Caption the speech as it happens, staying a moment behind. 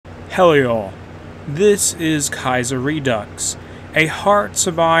Hello y'all, this is Kaiserredux, a Hearts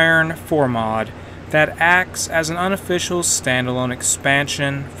of Iron 4 mod that acts as an unofficial standalone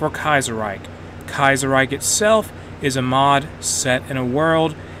expansion for Kaiserreich. Kaiserreich itself is a mod set in a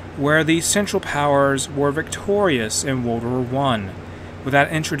world where the Central Powers were victorious in World War I. With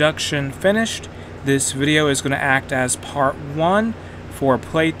that introduction finished, this video is going to act as part 1 for a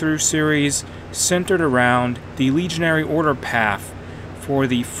playthrough series centered around the Legionary Order path for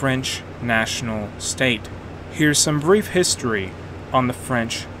the French national state. Here's some brief history on the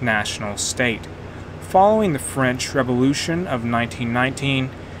French national state. Following the French Revolution of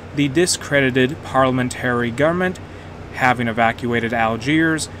 1919, the discredited parliamentary government, having evacuated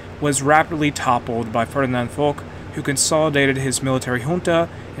Algiers, was rapidly toppled by Ferdinand Foch, who consolidated his military junta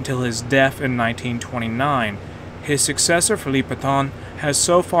until his death in 1929. His successor, Philippe Pétain, has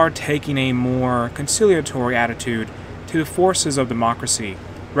so far taken a more conciliatory attitude to the forces of democracy,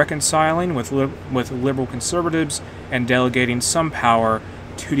 reconciling with liberal conservatives and delegating some power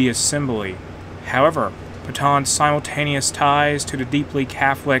to the assembly. However, Pétain's simultaneous ties to the deeply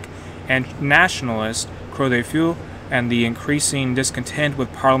Catholic and nationalist Croix de Feu and the increasing discontent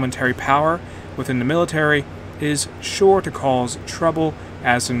with parliamentary power within the military is sure to cause trouble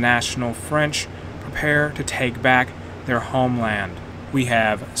as the national French prepare to take back their homeland. We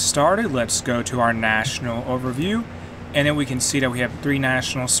have started. Let's go to our national overview. And then we can see that we have 3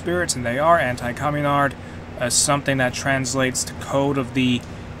 national spirits, and they are anti-communard, something that translates to Code of the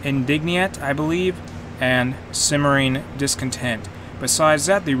Indignant, I believe, and Simmering Discontent. Besides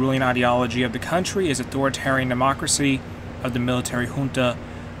that, the ruling ideology of the country is authoritarian democracy of the military junta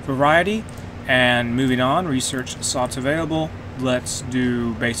variety. And moving on, research slots available. Let's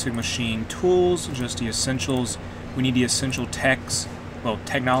do basic machine tools, just the essentials. We need the essential techs, well,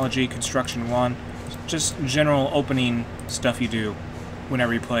 technology, construction 1. Just general opening stuff you do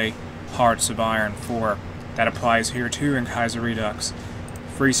whenever you play Hearts of Iron 4. That applies here too in Kaiserredux.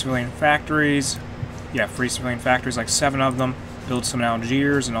 Free civilian factories. Yeah, free civilian factories, like 7 of them. Build some in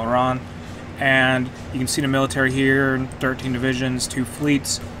Algiers and Oran. And you can see the military here, 13 divisions, 2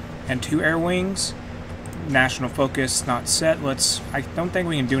 fleets, and 2 air wings. National focus not set. I don't think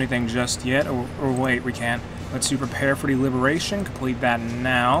we can do anything just yet. Or wait, we can. Let's do prepare for deliberation. Complete that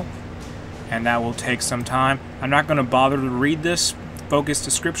now. And that will take some time. I'm not going to bother to read this focus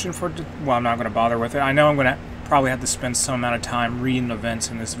description well, I'm not going to bother with it. I know I'm going to probably have to spend some amount of time reading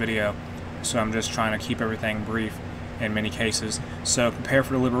events in this video, so I'm just trying to keep everything brief in many cases. So prepare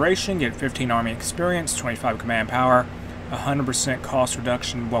for deliberation, get 15 army experience, 25 command power, 100% cost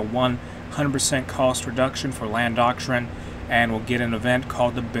reduction, well, 100% cost reduction for land doctrine, and we'll get an event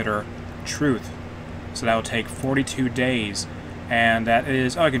called the Bitter Truth. So that will take 42 days. And that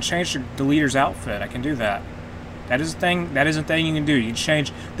is, I can change the leader's outfit. I can do that. That is a thing you can do. You can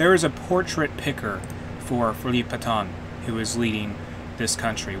change. There is a portrait picker for Philippe Pétain, who is leading this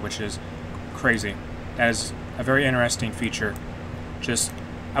country, which is crazy. That is a very interesting feature.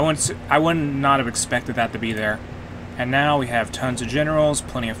 I would not have expected that to be there. And now we have tons of generals,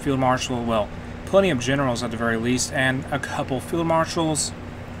 plenty of field marshals, well, plenty of generals at the very least, and a couple field marshals.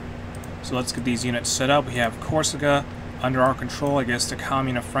 So let's get these units set up. We have Corsica under our control. I guess the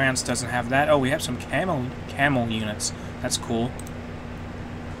Commune of France doesn't have that. Oh, we have some camel units. That's cool.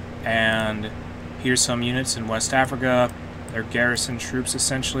 And here's some units in West Africa. They're garrison troops,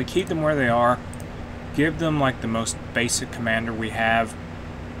 essentially. Keep them where they are. Give them like the most basic commander we have,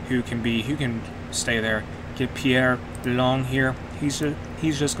 who can stay there. Get Pierre Long here. He's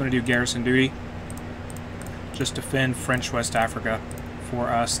just going to do garrison duty. Just defend French West Africa for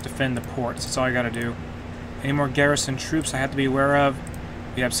us. Defend the ports. That's all I got to do. Any more garrison troops I have to be aware of?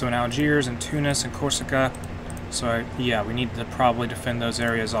 We have some in Algiers and Tunis and Corsica. So yeah, we need to probably defend those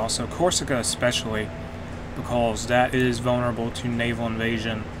areas also. Corsica especially, because that is vulnerable to naval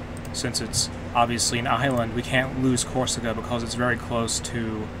invasion. Since it's obviously an island, we can't lose Corsica because it's very close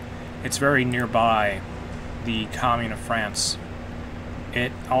to, it's very nearby the Commune of France.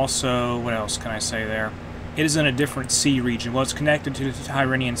 It also, what else can I say there? It is in a different sea region. Well, it's connected to the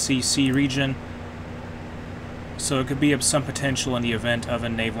Tyrrhenian Sea region. So it could be of some potential in the event of a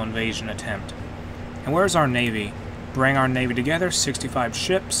naval invasion attempt. And where's our navy? Bring our navy together, 65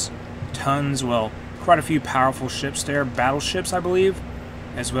 ships, tons, well, quite a few powerful ships there, battleships I believe,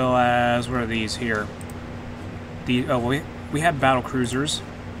 as well as, what are these here? We have battle cruisers,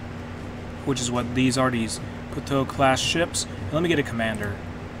 which is what these are, these Couteau class ships. And let me get a commander.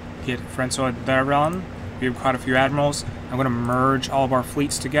 Get François Daron. We have quite a few admirals. I'm going to merge all of our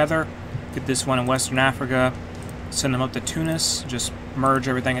fleets together, get this one in Western Africa, send them up to Tunis, just merge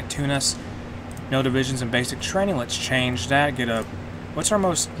everything at Tunis. No divisions in basic training, let's change that, get a What's our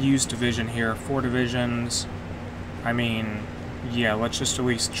most used division here? 4 divisions. I mean, yeah, let's just at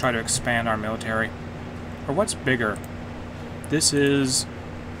least try to expand our military. Or what's bigger? This is...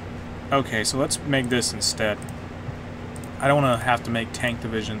 Okay, so let's make this instead. I don't want to have to make tank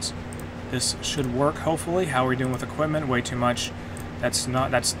divisions. This should work, hopefully. How are we doing with equipment? Way too much. I don't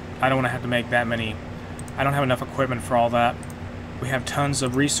want to have to make that many. I don't have enough equipment for all that. We have tons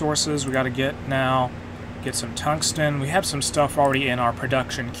of resources we got to get now. Get some tungsten. We have some stuff already in our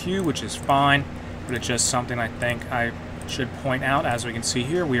production queue, which is fine, but it's just something I think I should point out. As we can see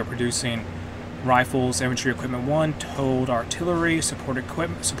here, we are producing rifles, infantry equipment 1, towed artillery, support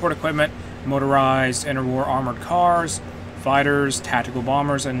equipment, motorized interwar armored cars, fighters, tactical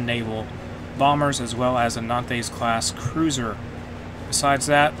bombers, and naval bombers, as well as a Nantes class cruiser. Besides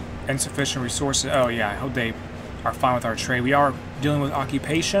that, insufficient resources. Oh yeah, I hope they are fine with our trade. We are dealing with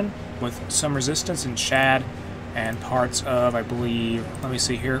occupation, with some resistance in Chad and parts of, I believe, let me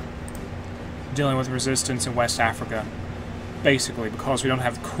see here, dealing with resistance in West Africa, basically, because we don't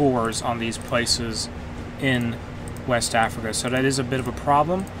have cores on these places in West Africa. So that is a bit of a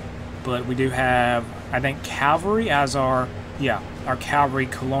problem, but we do have, I think, cavalry as our cavalry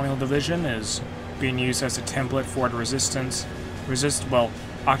colonial division is being used as a template for the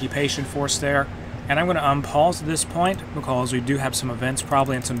occupation force there. And I'm going to unpause at this point because we do have some events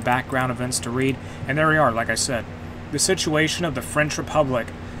probably and some background events to read. And there we are, like I said. The situation of the French Republic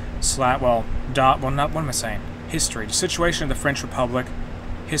history. The situation of the French Republic,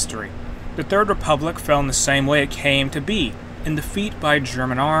 history. The Third Republic fell in the same way it came to be, in defeat by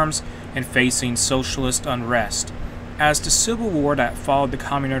German arms and facing socialist unrest. As the civil war that followed the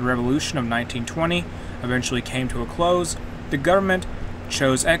Communist Revolution of 1920 eventually came to a close, the government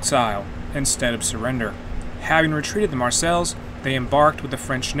chose exile instead of surrender. Having retreated to Marseilles, they embarked with the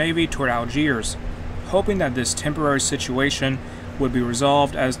French Navy toward Algiers, hoping that this temporary situation would be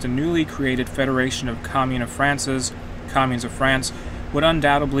resolved as the newly created Federation of Communes of France would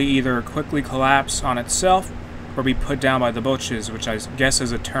undoubtedly either quickly collapse on itself or be put down by the Boches, which I guess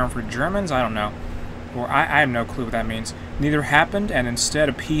is a term for Germans, I don't know. Or I have no clue what that means. Neither happened, and instead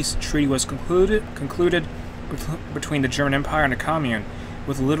a peace treaty was concluded between the German Empire and the Commune,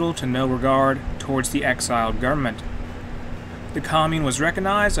 with little to no regard towards the exiled government. The Commune was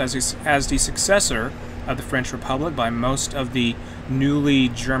recognized as the successor of the French Republic by most of the newly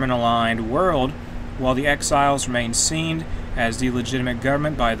German-aligned world, while the exiles remained seen as the legitimate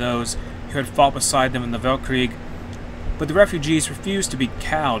government by those who had fought beside them in the Weltkrieg. But the refugees refused to be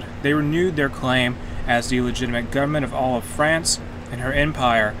cowed. They renewed their claim as the legitimate government of all of France and her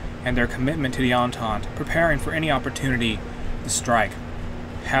empire, and their commitment to the Entente, preparing for any opportunity to strike.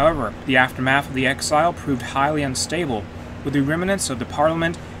 However, the aftermath of the exile proved highly unstable, with the remnants of the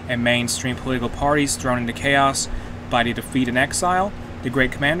parliament and mainstream political parties thrown into chaos by the defeat and exile. The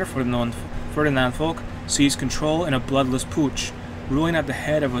great commander, Ferdinand Foch, seized control in a bloodless putsch, ruling at the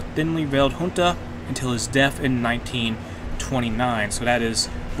head of a thinly veiled junta until his death in 1929. So that is,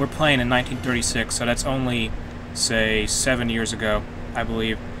 we're playing in 1936, so that's only, say, 7 years ago, I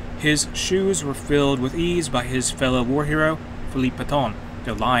believe. His shoes were filled with ease by his fellow war hero, Philippe Pétain,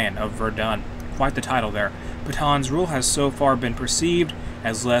 the Lion of Verdun. Quite the title there. Pétain's rule has so far been perceived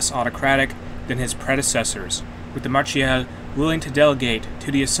as less autocratic than his predecessors, with the Marechal willing to delegate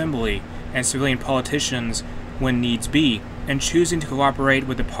to the Assembly and civilian politicians when needs be, and choosing to cooperate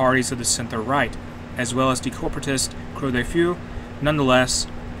with the parties of the centre-right, as well as the corporatist Croix de Feu. Nonetheless,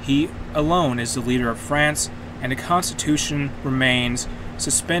 he alone is the leader of France, and the Constitution remains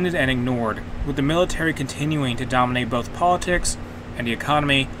suspended and ignored, with the military continuing to dominate both politics and the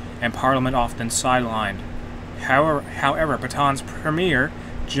economy, and Parliament often sidelined. However, Pétain's premier,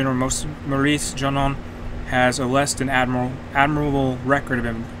 General Maurice Jonon, has a less than admirable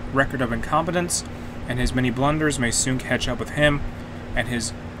record of incompetence, and his many blunders may soon catch up with him and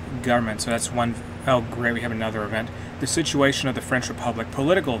his government. So that's one. Oh, great, we have another event. The situation of the French Republic.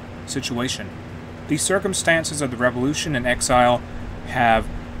 Political situation. The circumstances of the revolution and exile have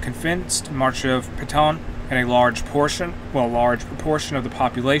convinced Marshal Pétain and a large proportion of the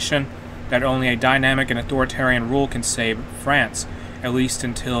population that only a dynamic and authoritarian rule can save France, at least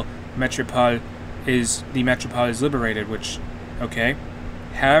until the Metropole is liberated, which, okay.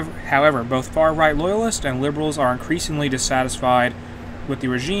 However, both far-right loyalists and liberals are increasingly dissatisfied with the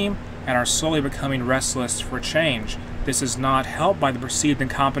regime and are slowly becoming restless for change. This is not helped by the perceived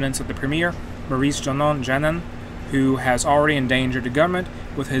incompetence of the premier, Maurice Janin, who has already endangered the government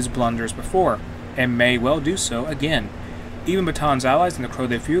with his blunders before, and may well do so again. Even Pétain's allies in the Croix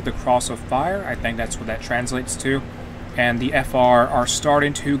de Feu, the Cross of Fire, I think that's what that translates to, and the FR are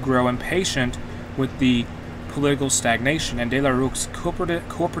starting to grow impatient with the political stagnation, and De la Rue's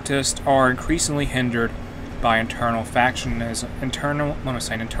corporatists are increasingly hindered by internal factionalism,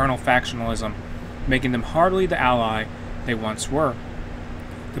 making them hardly the ally they once were.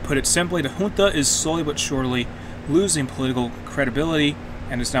 To put it simply, the junta is slowly but surely losing political credibility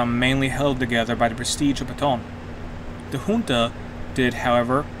and is now mainly held together by the prestige of Pétain. The junta did,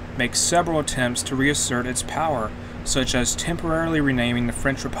 however, make several attempts to reassert its power, such as temporarily renaming the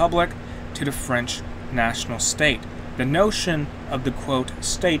French Republic to the French national state. The notion of the, quote,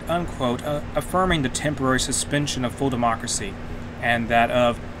 state, unquote, affirming the temporary suspension of full democracy, and that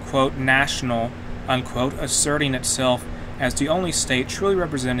of, quote, national, unquote, asserting itself as the only state truly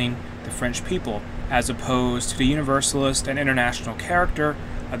representing the French people, as opposed to the universalist and international character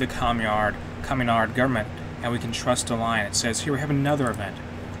of the Communard government. And we can trust the line. It says here we have another event.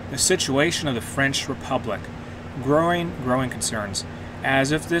 The situation of the French Republic. Growing concerns.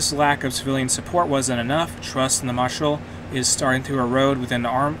 As if this lack of civilian support wasn't enough, trust in the Marshal is starting to erode within the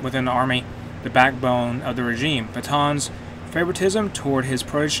army, the backbone of the regime. Pétain's favoritism toward his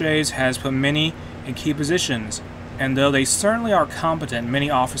protégés has put many in key positions, and though they certainly are competent, many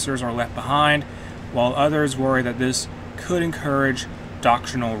officers are left behind, while others worry that this could encourage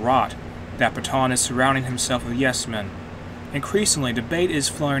doctrinal rot, that Pétain is surrounding himself with yes-men. Increasingly, debate is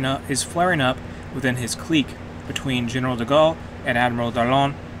flaring up within his clique between General de Gaulle and Admiral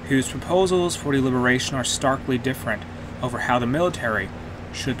Darlan, whose proposals for the liberation are starkly different over how the military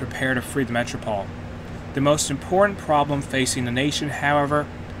should prepare to free the metropole. The most important problem facing the nation, however,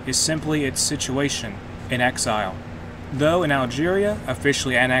 is simply its situation in exile. Though in Algeria,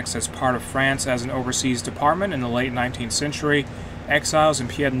 officially annexed as part of France as an overseas department in the late 19th century, exiles and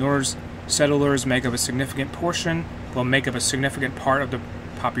Pied Noirs settlers make up a significant part of the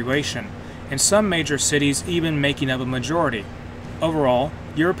population, in some major cities even making up a majority. Overall,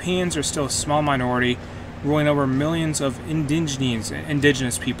 Europeans are still a small minority, ruling over millions of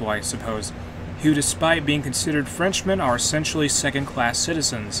indigenous people, I suppose, who, despite being considered Frenchmen, are essentially second-class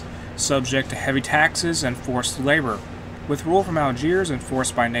citizens, subject to heavy taxes and forced labor. With rule from Algiers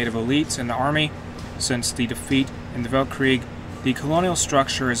enforced by native elites in the army, since the defeat in the Weltkrieg, the colonial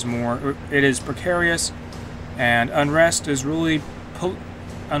structure is precarious, and unrest is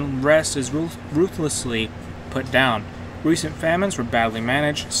ruthlessly put down. Recent famines were badly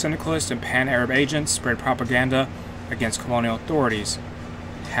managed. Syndicalist and pan-Arab agents spread propaganda against colonial authorities.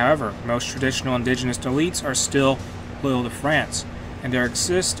 However, most traditional indigenous elites are still loyal to France, and there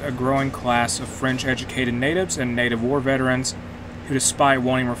exists a growing class of French-educated natives and native war veterans who, despite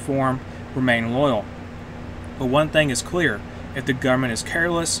wanting reform, remain loyal. But one thing is clear: if the government is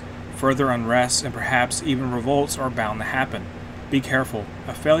careless, further unrest and perhaps even revolts are bound to happen. Be careful.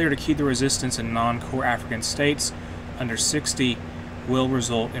 A failure to keep the resistance in non-core African states under 60 will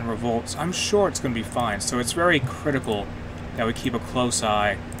result in revolts. I'm sure it's going to be fine, so it's very critical that we keep a close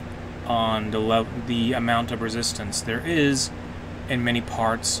eye on the amount of resistance there is in many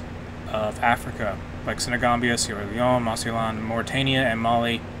parts of Africa, like Senegambia, Sierra Leone, Mauritania, Mauritania, and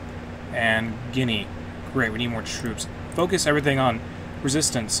Mali, and Guinea. Great, we need more troops. Focus everything on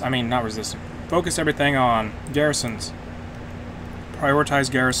Focus everything on garrisons.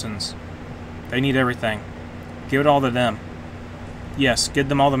 Prioritize garrisons. They need everything. Give it all to them. Yes, give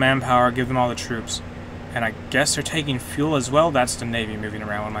them all the manpower, give them all the troops. And I guess they're taking fuel as well? That's the Navy moving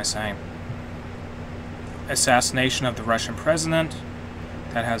around, what am I saying? Assassination of the Russian president.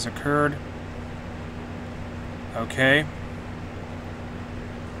 That has occurred. Okay.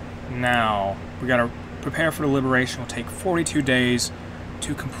 Now, we gotta prepare for the liberation. Will take 42 days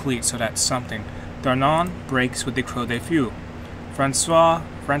to complete, so that's something. Darlan breaks with the Croix des Feux.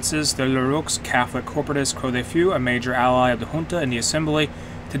 Francis de la Rue's Catholic corporatist Croix des Feux, a major ally of the junta in the assembly,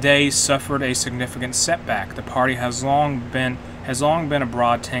 today suffered a significant setback. The party has long been a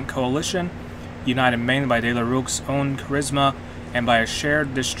broad tent coalition, united mainly by de la Rue's own charisma and by a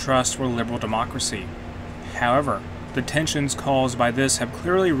shared distrust for liberal democracy. However, the tensions caused by this have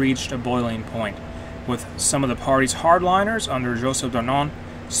clearly reached a boiling point, with some of the party's hardliners under Joseph Darlan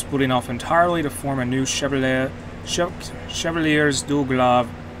splitting off entirely to form a new Chevaliers du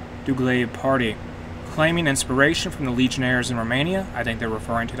Glaive party, claiming inspiration from the Legionnaires in Romania, I think they're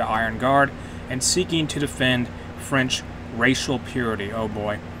referring to the Iron Guard, and seeking to defend French racial purity, oh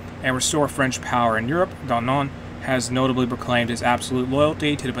boy, and restore French power in Europe. Darlan has notably proclaimed his absolute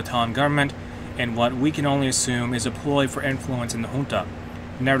loyalty to the Pétain government in what we can only assume is a ploy for influence in the junta.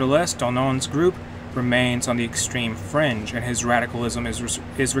 Nevertheless, Darlan's group remains on the extreme fringe, and his radicalism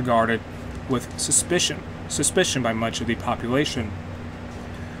is regarded with suspicion by much of the population.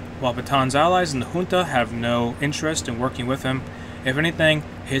 While Pétain's allies in the junta have no interest in working with him, if anything,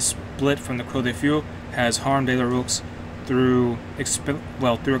 his split from the Croix des Feux has harmed Belarus through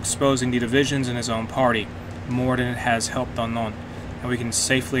exposing the divisions in his own party more than it has helped Danon, and we can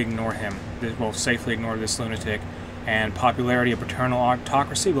safely ignore him. Safely ignore this lunatic, and popularity of paternal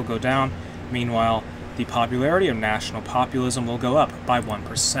autocracy will go down. Meanwhile, the popularity of national populism will go up by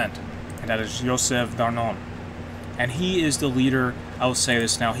 1%, and that is Joseph Darnon. And he is the leader, I will say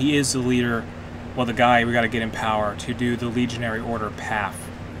this now, he is the leader, well, the guy we got to get in power to do the Legionary Order PAF.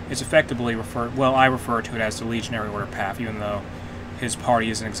 It's effectively I refer to it as the Legionary Order PAF, even though his party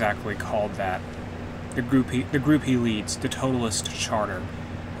isn't exactly called that. The group he leads, the Totalist Charter.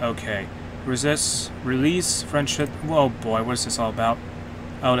 Okay. Release, friendship. Whoa, boy, what is this all about?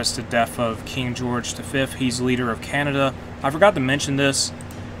 Oh, that's the death of King George V. He's leader of Canada. I forgot to mention this,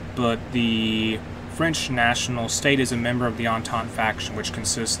 but the French national state is a member of the Entente faction, which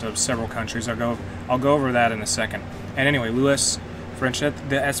consists of several countries. I'll go over that in a second. And anyway, Louis Franchet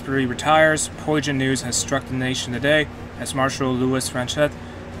d'Esprit retires. Poignant news has struck the nation today as Marshal Louis Franchet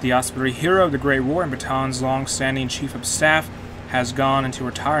d'Esprit, hero of the Great War and Baton's long-standing chief of staff, has gone into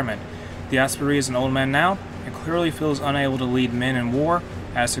retirement. D'Esprit is an old man now and clearly feels unable to lead men in war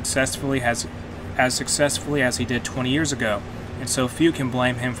as successfully as he did 20 years ago, and so few can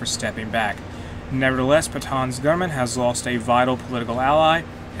blame him for stepping back. Nevertheless, Baton's government has lost a vital political ally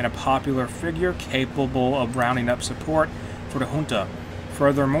and a popular figure capable of rounding up support for the Junta.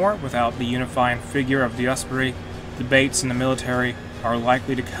 Furthermore, without the unifying figure of D'Esprit, debates in the military are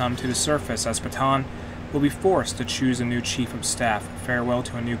likely to come to the surface as Baton will be forced to choose a new chief of staff, farewell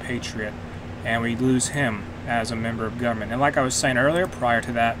to a new patriot, and we lose him as a member of government. And like I was saying earlier, prior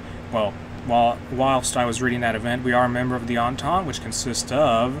to that, well, whilst I was reading that event, we are a member of the Entente, which consists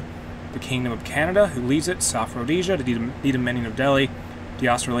of the Kingdom of Canada, who leads it, South Rhodesia, the Dominion of Delhi, the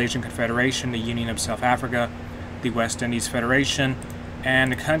Australasian Confederation, the Union of South Africa, the West Indies Federation,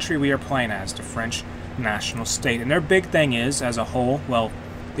 and the country we are playing as, the French national state. And their big thing is, as a whole, well,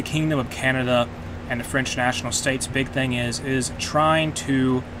 the Kingdom of Canada and the French national state's big thing is trying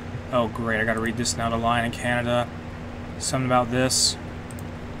to, oh great, I gotta read this now, the line in Canada, something about this,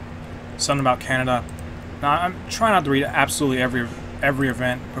 something about Canada. Now, I'm trying not to read absolutely every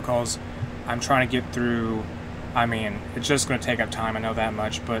event because I'm trying to get through, I mean, it's just going to take up time, I know that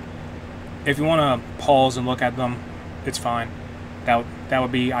much, but if you want to pause and look at them, it's fine. That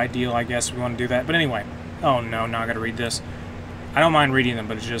would be ideal, I guess, if we want to do that. But anyway, oh no, now I got to read this. I don't mind reading them,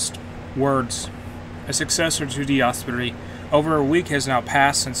 but it's just words. A successor to D'Esprit. Over a week has now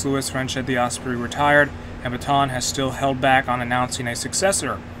passed since Louis Franchet d'Esprit retired, and Baton has still held back on announcing a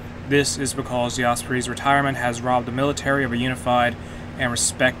successor. This is because D'Esprit's retirement has robbed the military of a unified and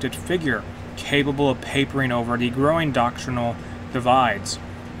respected figure, capable of papering over the growing doctrinal divides.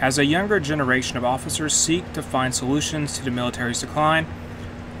 As a younger generation of officers seek to find solutions to the military's decline,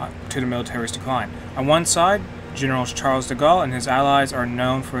 on one side, General Charles de Gaulle and his allies are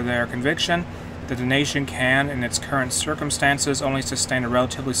known for their conviction that the nation can, in its current circumstances, only sustain a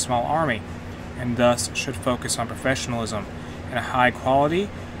relatively small army, and thus should focus on professionalism and a high quality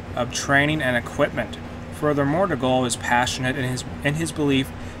of training and equipment. Furthermore, de Gaulle is passionate in his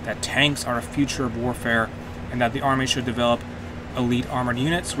belief that tanks are a future of warfare and that the army should develop elite armored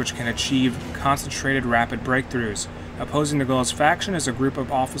units which can achieve concentrated rapid breakthroughs. Opposing de Gaulle's faction is a group of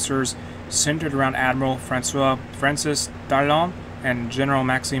officers centered around Admiral Francis Darlan and General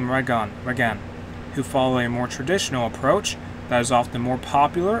Maxime Regan, who follow a more traditional approach that is often more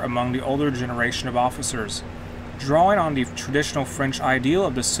popular among the older generation of officers. Drawing on the traditional French ideal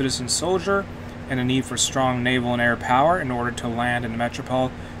of the citizen soldier and the need for strong naval and air power in order to land in the metropole,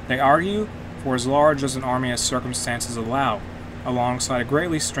 they argue for as large as an army as circumstances allow, alongside a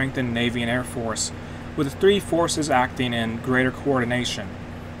greatly strengthened Navy and Air Force, with the three forces acting in greater coordination.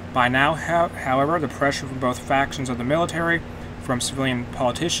 By now, however, the pressure from both factions of the military, from civilian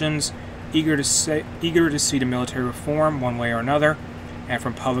politicians eager to see the military reform one way or another, and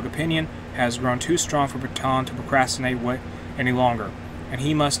from public opinion, has grown too strong for Baton to procrastinate any longer, and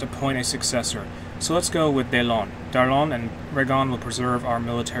he must appoint a successor. So let's go with Darlan. Darlan and Regan will preserve our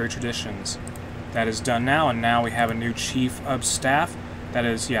military traditions. That is done now, and now we have a new chief of staff. That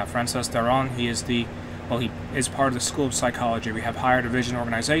is, Francis Darlan. He is he is part of the School of Psychology. We have higher division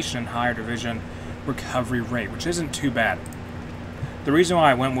organization and higher division recovery rate, which isn't too bad. The reason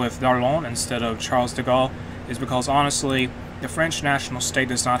why I went with Darlan instead of Charles de Gaulle is because, honestly, the French national state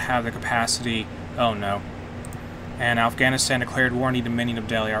does not have the capacity. Oh no. And Afghanistan declared war on the Dominion of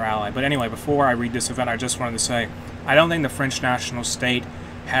Delhi, our ally. But anyway, before I read this event, I just wanted to say, I don't think the French national state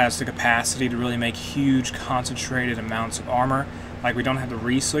has the capacity to really make huge concentrated amounts of armor. Like, we don't have the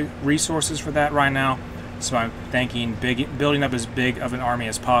resources for that right now. So I'm thinking building up as big of an army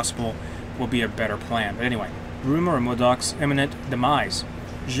as possible will be a better plan. But anyway, rumor of Murdoch's imminent demise.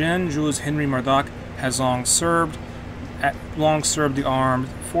 Jean-Jules Henry Murdoch has long served the armed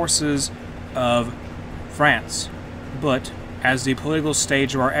forces of France, but as the political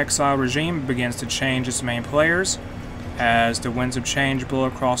stage of our exile regime begins to change its main players, as the winds of change blow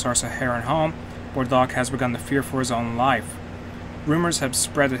across our Saharan home, Murdoch has begun to fear for his own life. Rumors have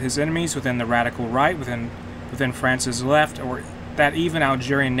spread that his enemies within the radical right, within France's left, or that even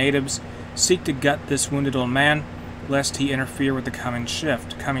Algerian natives seek to gut this wounded old man, lest he interfere with the coming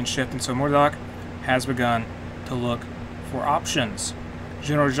shift. And so Murdoch has begun to look for options.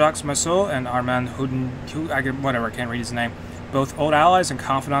 General Jacques Massot and Armand Houdin, I can't read his name, both old allies and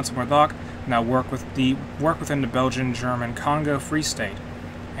confidants of Murdoch, now work within the Belgian-German Congo Free State,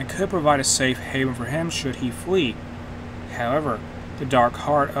 and could provide a safe haven for him should he flee. However, the dark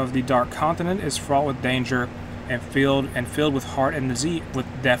heart of the Dark Continent is fraught with danger and filled with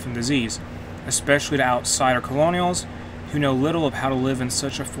death and disease, especially to outsider colonials who know little of how to live in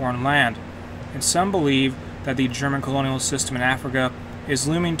such a foreign land. And some believe that the German colonial system in Africa is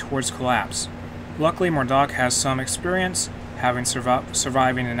looming towards collapse. Luckily, Murdoch has some experience,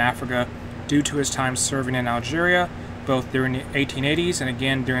 surviving in Africa due to his time serving in Algeria, both during the 1880s and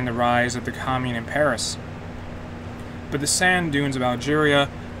again during the rise of the Commune in Paris. But the sand dunes of Algeria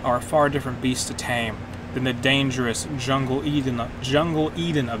are a far different beast to tame than the dangerous jungle Eden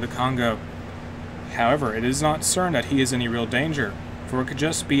of the Congo. However, it is not certain that he is any real danger, for it could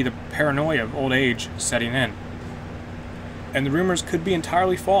just be the paranoia of old age setting in. And the rumors could be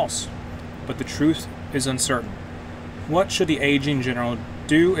entirely false, but the truth is uncertain. What should the aging general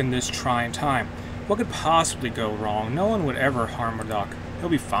do in this trying time? What could possibly go wrong? No one would ever harm Murdoch. He'll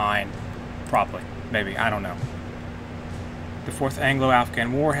be fine. Probably. Maybe. I don't know. The Fourth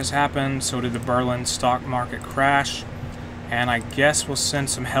Anglo-Afghan War has happened, so did the Berlin stock market crash, and I guess we'll send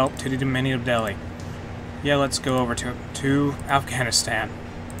some help to the Dominion of Delhi. Yeah, let's go over to Afghanistan.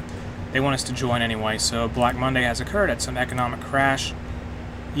 They want us to join anyway, so Black Monday has occurred at some economic crash.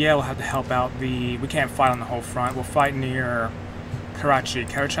 Yeah, we'll have to help out we can't fight on the whole front. We'll fight near Karachi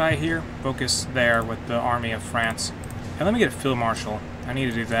here, focus there with the army of France. And let me get a field marshal. I need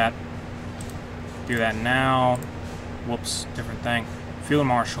to do that. Do that now. Whoops, different thing. Field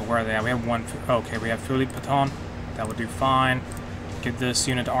marshal, where are they at? We have one. Okay, we have Philippe Pétain. That would do fine. Get this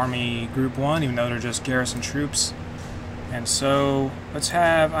unit to Army Group 1, even though they're just garrison troops. And so, let's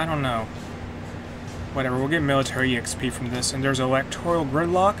have, I don't know. Whatever, we'll get military EXP from this. And there's electoral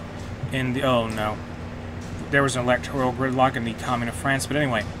gridlock in the, oh no. There was an electoral gridlock in the Commune of France, but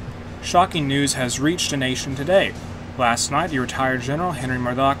anyway. Shocking news has reached the nation today. Last night, the retired general, Henry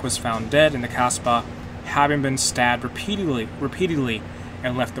Murdoch, was found dead in the Kasbah, having been stabbed repeatedly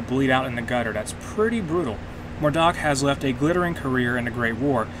and left to bleed out in the gutter. That's pretty brutal. Murdoch has left a glittering career in the Great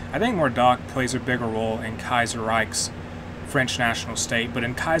War. I think Murdoch plays a bigger role in Kaiserreich's French national state, but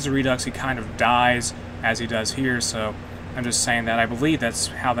in Kaiserredux he kind of dies as he does here, so I'm just saying that I believe that's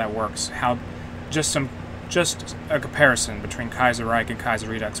how that works. Just a comparison between Kaiserreich and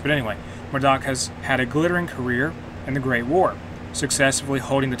Kaiserredux. But anyway, Murdoch has had a glittering career in the Great War, successfully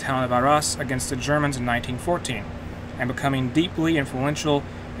holding the town of Arras against the Germans in 1914, and becoming deeply influential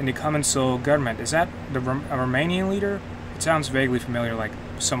in the Cornfield government. Is that a Romanian leader? It sounds vaguely familiar, like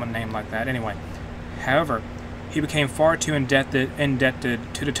someone named like that. Anyway, however, he became far too indebted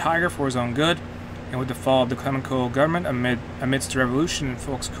to the Tiger for his own good, and with the fall of the Cornfield government amidst the revolution in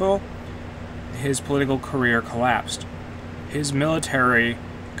Volkskuhl, his political career collapsed. His military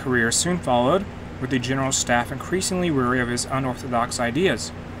career soon followed, with the general staff increasingly weary of his unorthodox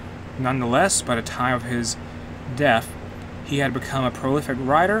ideas. Nonetheless, by the time of his death, he had become a prolific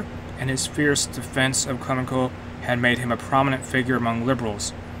writer, and his fierce defense of Clemenceau had made him a prominent figure among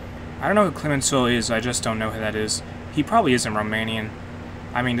liberals. I don't know who Clemenceau is, I just don't know who that is. He probably isn't Romanian.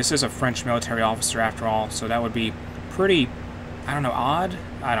 I mean, this is a French military officer after all, so that would be pretty, I don't know, odd?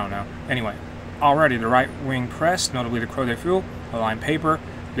 I don't know. Anyway, already the right-wing press, notably the Croix de Feu, the Line Paper,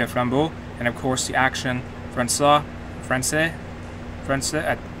 Le Flambeau, and of course the Action Français,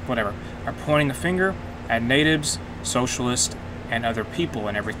 whatever, are pointing the finger at natives, socialists, and other people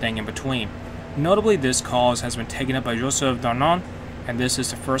and everything in between. Notably, this cause has been taken up by Joseph Darnon, and this is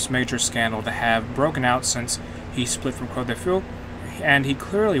the first major scandal to have broken out since he split from Croix de Feu, and he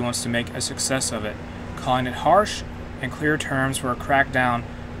clearly wants to make a success of it, calling it harsh and clear terms for a crackdown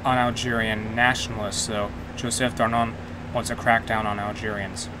on Algerian nationalists. So Joseph Darnon wants a crackdown on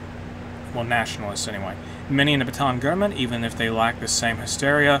Algerians. Well, nationalists anyway. Many in the Pétain government, even if they lack the same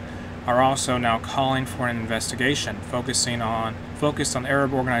hysteria, are also now calling for an investigation, focused on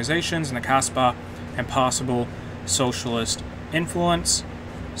Arab organizations in the Kasbah and possible socialist influence.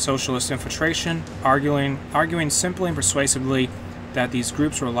 socialist infiltration, arguing simply and persuasively that these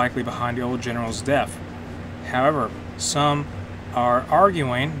groups were likely behind the old general's death. However, some are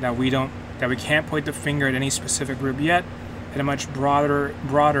arguing that we can't point the finger at any specific group yet, and a much broader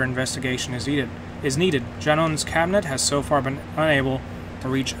investigation is needed. Janon's cabinet has so far been unable to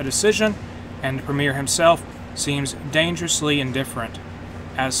reach a decision, and the Premier himself seems dangerously indifferent.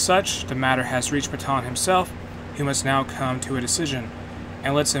 As such, the matter has reached Baton himself, who must now come to a decision.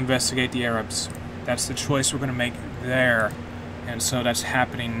 And let's investigate the Arabs. That's the choice we're going to make there. And so that's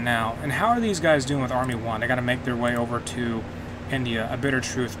happening now. And how are these guys doing with Army 1? They got to make their way over to India. A bitter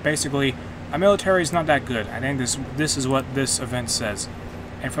truth. Basically, our military is not that good. I think this is what this event says.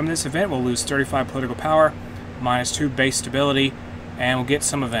 And from this event, we'll lose 35 political power, -2 base stability, and we'll get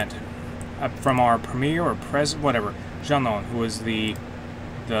some event from our premier or president, whatever, Janon, who was the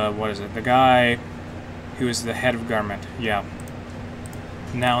guy who is the head of government. Yeah.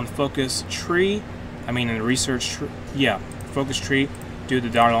 Now in the focus tree, in the research tree, yeah, focus tree, do the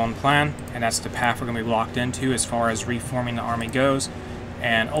Darlon plan, and that's the path we're going to be locked into as far as reforming the army goes.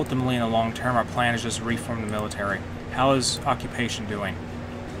 And ultimately, in the long term, our plan is just to reform the military. How is occupation doing?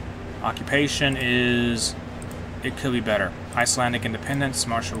 Occupation is, it could be better. Icelandic independence,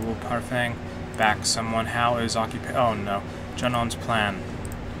 martial rule part thing, back someone. How is occupation? Oh no, Janon's plan.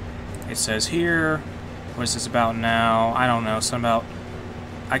 It says here, what is this about now? I don't know, something about,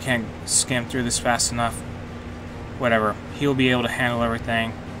 I can't skim through this fast enough. Whatever, he'll be able to handle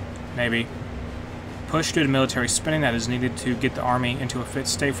everything, maybe. Push through the military spending that is needed to get the army into a fit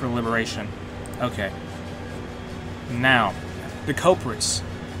state for liberation. Okay. Now, the culprits.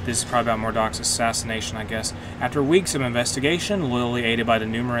 This is probably about Murdoch's assassination, I guess. After weeks of investigation, loyally aided by the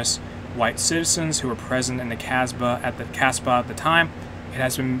numerous white citizens who were present in the Casbah at the time, it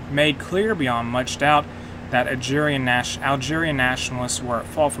has been made clear beyond much doubt that Algerian nationalists were at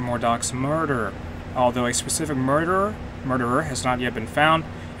fault for Murdoch's murder. Although a specific murderer has not yet been found,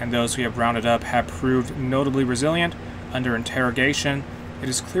 and those we have rounded up have proved notably resilient under interrogation, it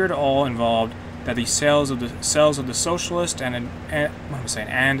is clear to all involved that the cells of the socialist and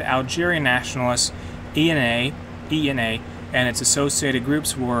Algerian nationalists, ENA, and its associated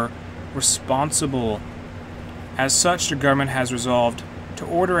groups were responsible. As such, the government has resolved to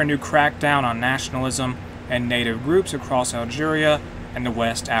order a new crackdown on nationalism and native groups across Algeria and the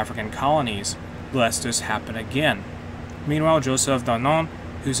West African colonies, lest this happen again. Meanwhile, Joseph Danon,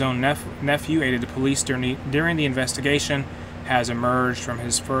 whose own nephew aided the police during the investigation, has emerged from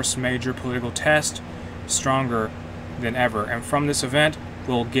his first major political test stronger than ever. And from this event,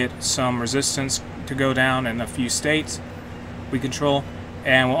 we'll get some resistance to go down in a few states we control,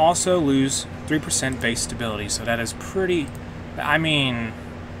 and we'll also lose 3% base stability. So that is pretty, I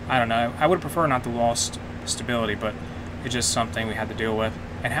don't know. I would prefer not to lost stability, but it's just something we had to deal with.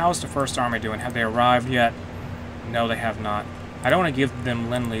 And how is the First Army doing? Have they arrived yet? No, they have not. I don't want to give them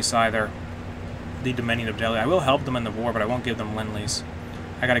Lend-Lease either. The Dominion of Delhi. I will help them in the war, but I won't give them Lend-Lease.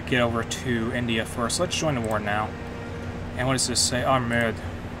 I gotta get over to India first. Let's join the war now. And what does this say? Armud.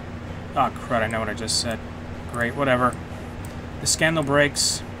 Oh crud, I know what I just said. Great, whatever. The scandal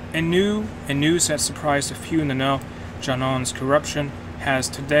breaks. In news that surprised a few in the know, Janon's corruption has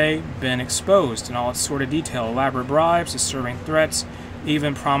today been exposed in all its sordid detail. Elaborate bribes, disturbing threats,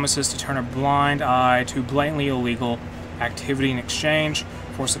 even promises to turn a blind eye to blatantly illegal activity in exchange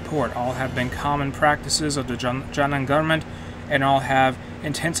for support. All have been common practices of the Janan government, and all have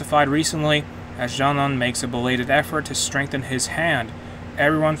intensified recently as Janan makes a belated effort to strengthen his hand.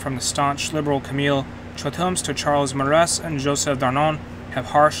 Everyone from the staunch liberal Camille Chotums to Charles Maurras and Joseph Darnon have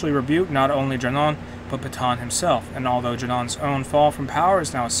harshly rebuked not only Janan but Pétain himself, and although Janon's own fall from power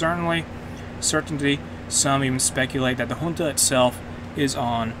is now a certainty, some even speculate that the junta itself is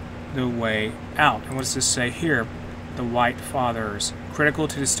on the way out. And what does this say here? The White Fathers. Critical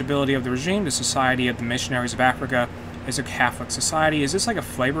to the stability of the regime, the Society of the Missionaries of Africa is a Catholic society. Is this like a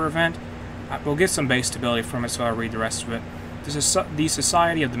flavor event? We'll get some base stability from it, so I'll read the rest of it. The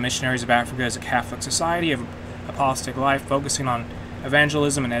Society of the Missionaries of Africa is a Catholic society of apostolic life focusing on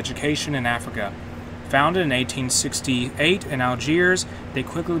evangelism and education in Africa. Founded in 1868 in Algiers, they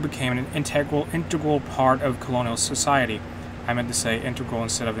quickly became an integral part of colonial society. I meant to say integral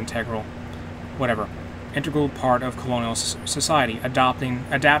instead of integral. Whatever. Integral part of colonial society, adapting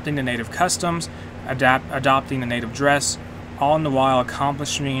the native customs, adopting the native dress, all in the while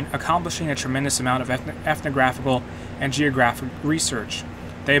accomplishing a tremendous amount of ethnographical and geographic research.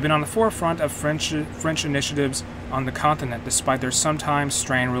 They have been on the forefront of French initiatives on the continent, despite their sometimes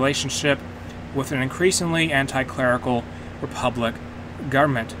strained relationship with an increasingly anti-clerical republic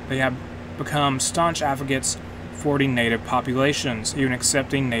government. They have become staunch advocates supporting native populations, even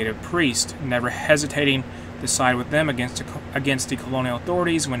accepting native priests, never hesitating to side with them against the colonial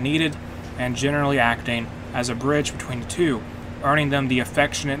authorities when needed, and generally acting as a bridge between the two, earning them the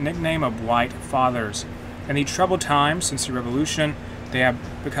affectionate nickname of White Fathers. In the troubled times since the Revolution, they have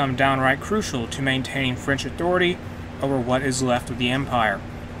become downright crucial to maintaining French authority over what is left of the empire,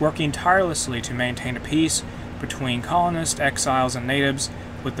 working tirelessly to maintain a peace between colonists, exiles, and natives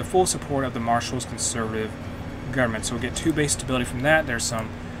with the full support of the Marshal's conservative government. So we'll get two base stability from that. There's some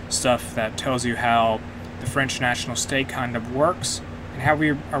stuff that tells you how the French national state kind of works. And have we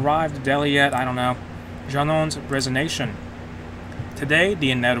arrived at Delhi yet? I don't know. Janon's resignation. Today, the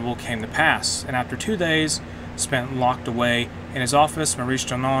inevitable came to pass, and after 2 days spent locked away in his office, Maurice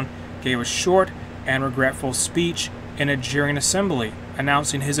Janon gave a short and regretful speech in a jeering assembly,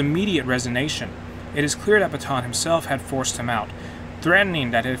 announcing his immediate resignation. It is clear that Pétain himself had forced him out,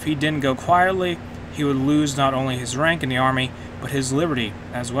 threatening that if he didn't go quietly, he would lose not only his rank in the army, but his liberty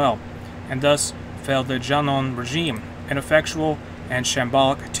as well, and thus fell the Janon regime, ineffectual and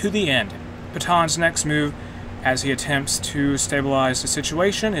shambolic to the end. Pétain's next move, as he attempts to stabilize the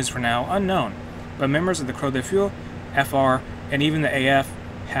situation, is for now unknown, but members of the Croix de Feu, FR, and even the AF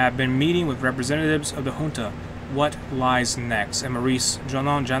have been meeting with representatives of the Junta. What lies next? And Maurice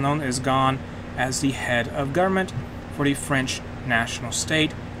Janon is gone as the head of government for the French national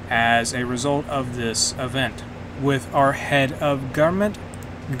state as a result of this event. With our head of government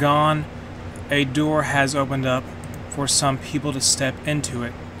gone, a door has opened up for some people to step into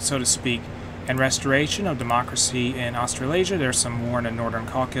it, so to speak, and restoration of democracy in Australasia. There's some war in the Northern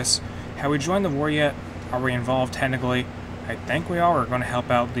Caucasus. Have we joined the war yet? Are we involved technically? I think we are. We're going to help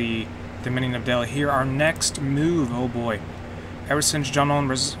out the Dominion of Delhi here. Our next move, oh boy. Ever since Janon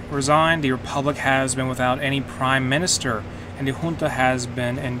resigned, the Republic has been without any prime minister, and the Junta has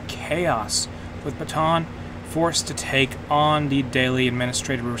been in chaos, with Pétain forced to take on the daily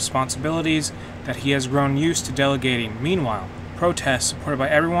administrative responsibilities that he has grown used to delegating. Meanwhile, protests supported by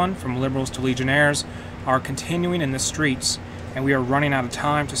everyone, from liberals to legionnaires, are continuing in the streets, and we are running out of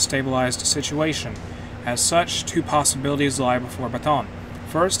time to stabilize the situation. As such, two possibilities lie before Pétain.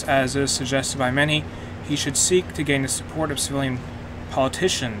 First, as is suggested by many, he should seek to gain the support of civilian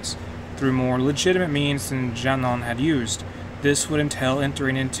politicians through more legitimate means than Janon had used. This would entail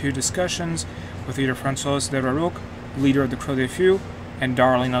entering into discussions with either François de Raruc, leader of the Croix de Feu and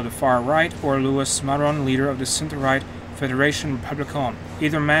darling of the far right, or Louis Maron, leader of the centre-right Fédération Républicaine.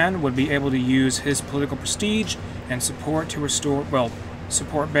 Either man would be able to use his political prestige and support to restore,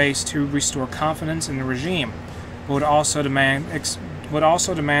 support base to restore confidence in the regime, but would also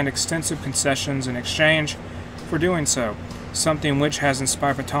demand extensive concessions in exchange for doing so, something which has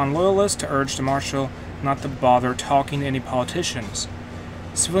inspired Pétain loyalists to urge the Marshal not to bother talking to any politicians.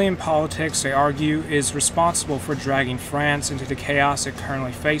 Civilian politics, they argue, is responsible for dragging France into the chaos it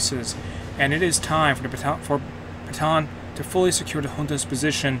currently faces, and it is time for Pétain to fully secure the Junta's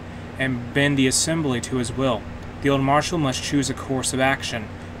position and bend the Assembly to his will. The old Marshal must choose a course of action,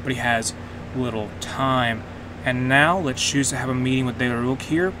 but he has little time. And now let's choose to have a meeting with De Raruc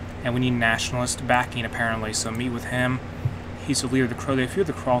here, and we need nationalist backing apparently, so meet with him. He's the leader of the Croix de Feu,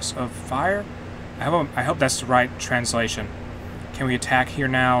 the Cross of Fire. I hope that's the right translation. Can we attack here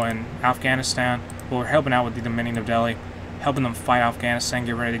now in Afghanistan? Well, we're helping out with the Dominion of Delhi, helping them fight Afghanistan,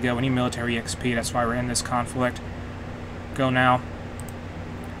 get ready to go. We need military XP, that's why we're in this conflict. Go now.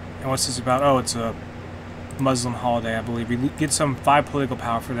 And what's this about? Oh, it's a Muslim holiday, I believe. We get some 5 political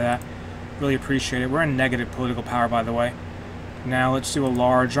power for that. Really appreciate it. We're in negative political power, by the way. Now let's do a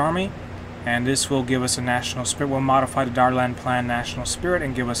large army, and this will give us a national spirit. We'll modify the Darlan Plan national spirit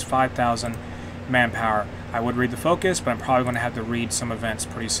and give us 5,000 manpower. I would read the focus, but I'm probably going to have to read some events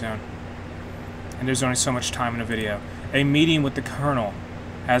pretty soon. And there's only so much time in a video. A meeting with the Colonel.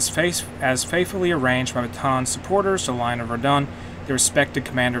 As faithfully arranged by Pétain's supporters, the line of Verdun, the respected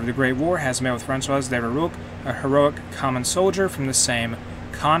commander of the Great War, has met with François de Raruc, a heroic common soldier from the same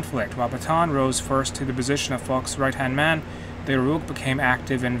conflict. While Pétain rose first to the position of Foch's right-hand man, de Raruc became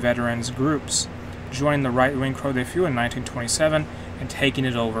active in veterans groups, joining the right-wing Croix de Feu in 1927 and taking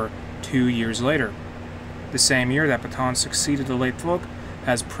it over 2 years later. The same year that Pétain succeeded the late Foch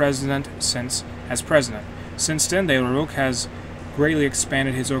as president. Since then, de Raruc has greatly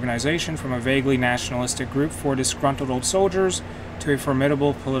expanded his organization from a vaguely nationalistic group for disgruntled old soldiers to a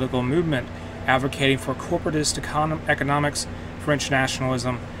formidable political movement advocating for corporatist economics, French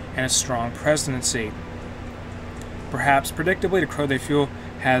nationalism, and a strong presidency. Perhaps predictably, the Croix de Feu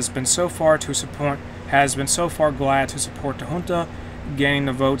has been so far glad to support the Junta, gaining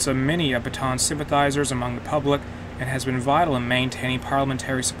the votes of many of Pétain's sympathizers among the public, and has been vital in maintaining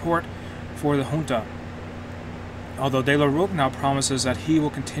parliamentary support for the Junta. Although De La Rue now promises that he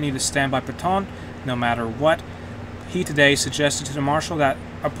will continue to stand by Pétain no matter what, he today suggested to the Marshal that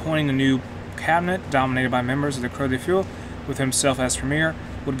appointing a new cabinet dominated by members of the Croix de Feu, with himself as premier,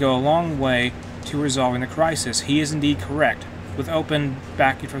 would go a long way to resolving the crisis. He is indeed correct. With open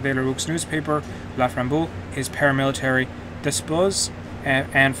backing for De La Rue's newspaper, La Framboise, his paramilitary despose,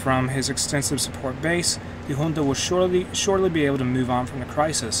 and from his extensive support base, the junta will shortly be able to move on from the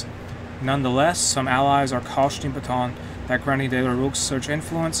crisis. Nonetheless, some allies are cautioning Pétain that granting De La Rue's such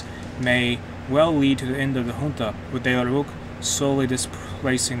influence may well lead to the end of the junta, with De La Rue solely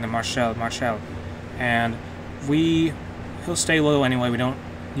displacing the Marshal. And he'll stay low anyway. We don't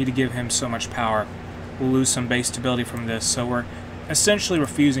need to give him so much power. We'll lose some base stability from this, so we're essentially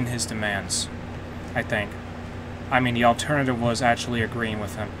refusing his demands, I think. I mean, the alternative was actually agreeing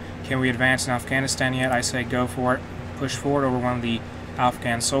with him. Can we advance in Afghanistan yet? I say go for it. Push forward over one of the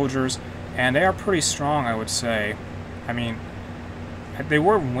Afghan soldiers, and they are pretty strong, I would say. I mean, they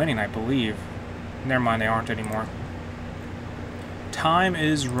were winning, I believe. Never mind, they aren't anymore. Time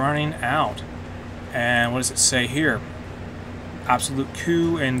is running out. And what does it say here? Absolute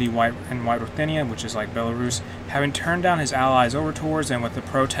coup in White Ruthenia, which is like Belarus, having turned down his allies' overtures, and with the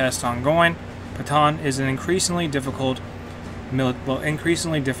protests ongoing, Pétain is an increasingly difficult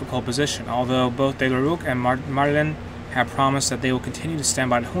position. Although both De La Rue and Marlin have promised that they will continue to stand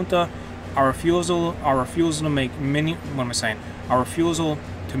by the junta, our refusal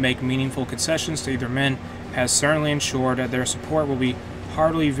to make meaningful concessions to either men has certainly ensured that their support will be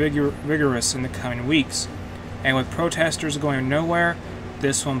hardly vigorous in the coming weeks. And with protesters going nowhere,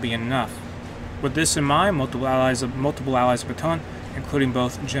 this won't be enough. With this in mind, multiple allies of Pétain, including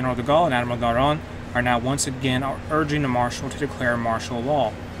both General de Gaulle and Admiral Daron, are now once again urging the Marshal to declare martial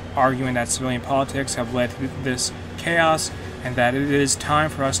law, arguing that civilian politics have led to this chaos and that it is time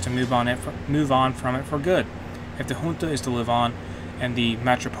for us to move on from it for good, if the junta is to live on and the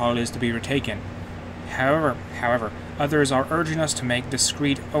metropole is to be retaken. However, others are urging us to make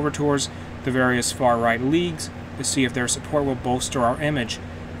discreet overtures the various far-right leagues to see if their support will bolster our image.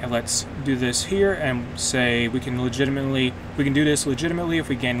 And let's do this here and say we can do this legitimately if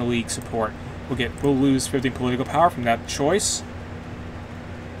we gain the league support. We'll lose 50 political power from that choice.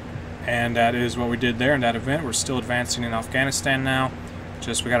 And that is what we did there in that event. We're still advancing in Afghanistan now.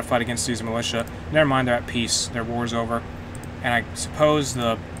 Just we gotta fight against these militia. Never mind, they're at peace. Their war's over. And I suppose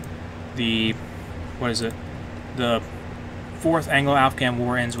the 4th Anglo-Afghan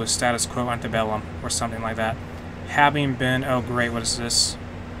War ends with status quo antebellum, or something like that. Having been, oh great, what is this?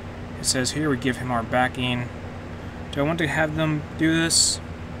 It says here we give him our backing. Do I want to have them do this?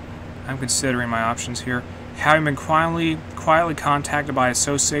 I'm considering my options here. Having been quietly contacted by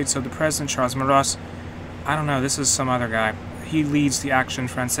associates of the President, Charles Maurras. I don't know, this is some other guy. He leads the Action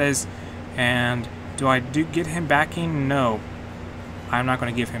Française, and do I get him backing? No. I'm not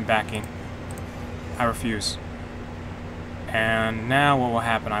going to give him backing. I refuse. And now what will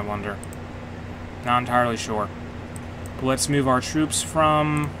happen, I wonder? Not entirely sure. But let's move our troops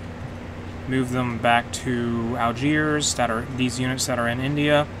move them back to Algiers, these units that are in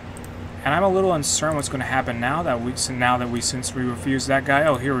India. And I'm a little uncertain what's going to happen since we refused that guy.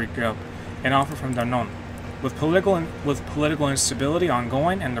 Oh, here we go. An offer from Darnon. With political instability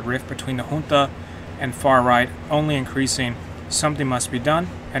ongoing and the rift between the junta and far right only increasing, something must be done,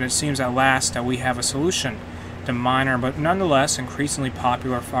 and it seems at last that we have a solution. The minor but nonetheless increasingly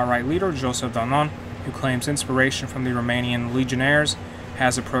popular far-right leader, Joseph Darnon, who claims inspiration from the Romanian Legionnaires,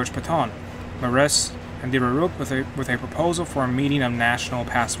 has approached Pétain, Maurras, and De La Rue with a proposal for a meeting of national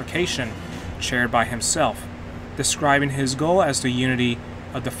pacification, chaired by himself, describing his goal as the unity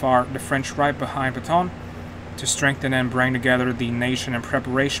of the French right behind Pétain, to strengthen and bring together the nation in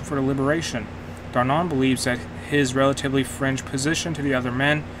preparation for the liberation. Darnon believes that his relatively fringe position to the other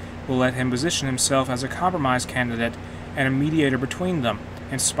men will let him position himself as a compromise candidate and a mediator between them,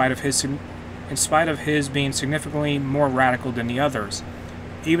 in spite of his being significantly more radical than the others.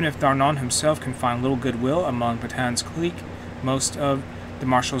 Even if Darnon himself can find little goodwill among Pétain's clique, most of the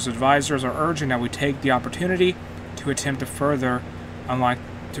Marshal's advisors are urging that we take the opportunity to attempt to further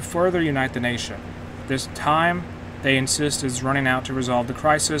unite the nation. This time, they insist, is running out to resolve the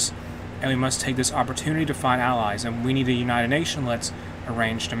crisis, and we must take this opportunity to find allies, and we need to unite a nation. Let's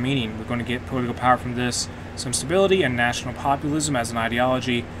arrange a meeting. We're going to get political power from this, some stability, and national populism as an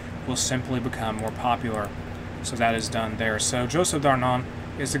ideology will simply become more popular. So that is done there. So Joseph Darnon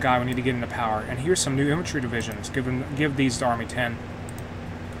is the guy we need to get into power. And here's some new infantry divisions. Give these to Army 10.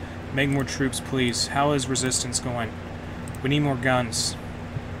 Make more troops, please. How is resistance going? We need more guns.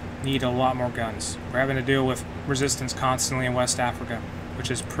 Need a lot more guns. We're having to deal with resistance constantly in West Africa, which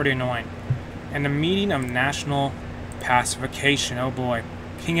is pretty annoying. And the meeting of national Pacification, oh boy.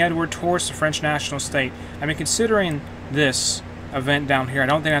 King Edward tours the French national state. I mean, considering this event down here, I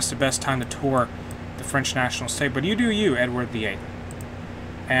don't think that's the best time to tour the French national state, but you do you, Edward VIII.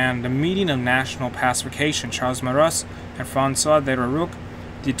 And the meeting of national pacification, Charles Maurras and François de Raruc,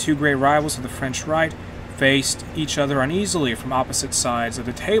 the two great rivals of the French right, faced each other uneasily from opposite sides of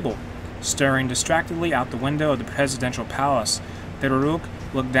the table, staring distractedly out the window of the presidential palace. De Raruc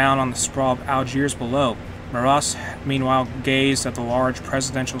looked down on the sprawl of Algiers below. Maurras, meanwhile, gazed at the large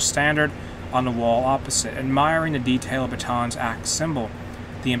presidential standard on the wall opposite, admiring the detail of Pétain's axe symbol.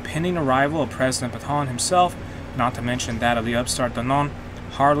 The impending arrival of President Pétain himself, not to mention that of the upstart Darnand,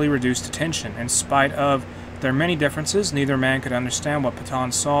 hardly reduced the tension. In spite of their many differences, neither man could understand what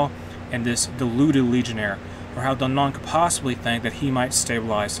Pétain saw in this deluded legionnaire, or how Darnand could possibly think that he might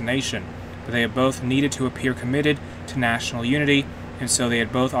stabilize the nation. But they had both needed to appear committed to national unity, and so they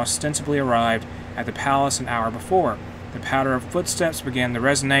had both ostensibly arrived at the palace an hour before. The patter of footsteps began to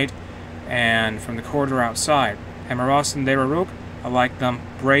resonate, and from the corridor outside, and Maurras and de Raruc, alike them,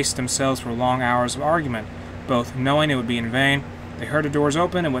 braced themselves for long hours of argument, both knowing it would be in vain. They heard the doors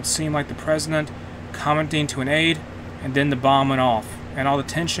open and what seemed like the president commenting to an aide, and then the bomb went off, and all the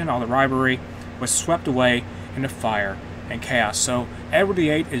tension, all the rivalry was swept away into fire and chaos. So Edward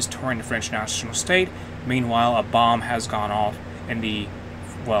VIII is touring the French national state. Meanwhile, a bomb has gone off in the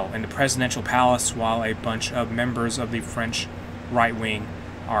presidential palace, while a bunch of members of the French right wing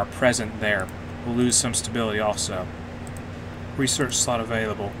are present there. We'll lose some stability also. Research slot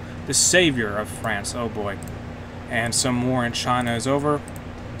available. The savior of France, oh boy. And some war in China is over.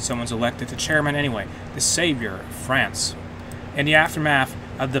 Someone's elected to chairman. Anyway, the savior of France. In the aftermath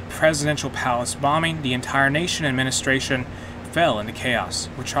of the presidential palace bombing, the entire nation and administration fell into chaos.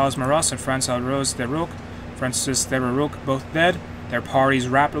 With Charles Maurras and Francis de Raruc both dead, their parties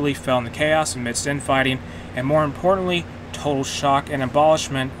rapidly fell into chaos amidst infighting, and more importantly, total shock and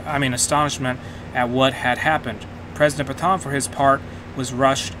astonishment at what had happened. President Pétain, for his part, was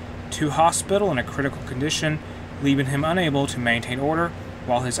rushed to hospital in a critical condition, leaving him unable to maintain order,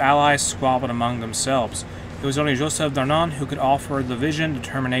 while his allies squabbled among themselves. It was only Joseph Darnand who could offer the vision,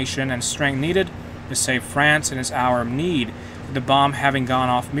 determination, and strength needed to save France in his hour of need. The bomb having gone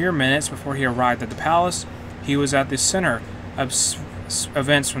off mere minutes before he arrived at the palace, he was at the center of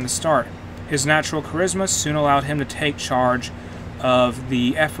events from the start. His natural charisma soon allowed him to take charge of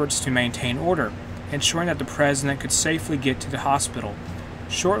the efforts to maintain order, ensuring that the president could safely get to the hospital.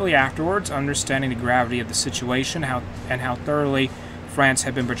 Shortly afterwards, understanding the gravity of the situation and how thoroughly France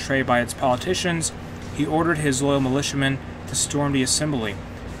had been betrayed by its politicians, he ordered his loyal militiamen to storm the assembly.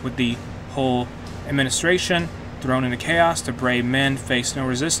 With the whole administration thrown into chaos, the brave men faced no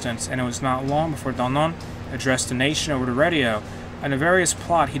resistance, and it was not long before Darnand addressed the nation over the radio. A nefarious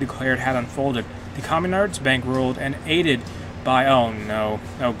plot, he declared, had unfolded. The communards, bankrolled and aided by... oh no.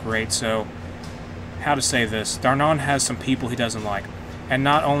 Oh great, so... how to say this? Darnand has some people he doesn't like. And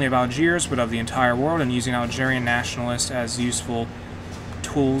not only of Algiers, but of the entire world, and using Algerian nationalists as useful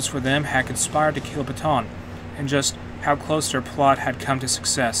tools for them, had conspired to kill Pétain. And just how close their plot had come to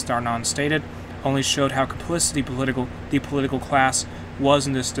success, Darnand stated, only showed how complicit the political class was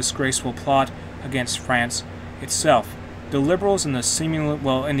in this disgraceful plot against France itself. The liberals in the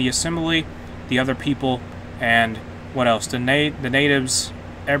assembly, the other people, and what else? The natives,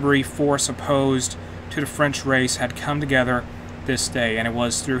 every force opposed to the French race had come together this day, and it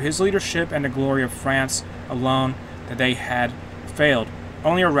was through his leadership and the glory of France alone that they had failed.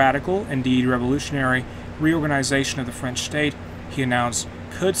 Only a radical, indeed revolutionary, reorganization of the French state, he announced,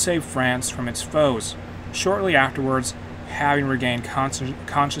 could save France from its foes. Shortly afterwards, having regained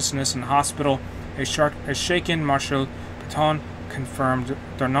consciousness in the hospital, a shaken Marshal Pétain confirmed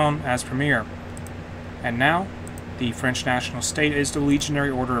Darnand as premier. And now, the French national state is the Legionary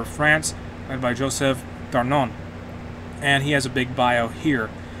Order of France, led by Joseph Darnand. And he has a big bio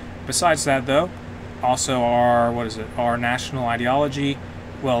here. Besides that, though, also our national ideology,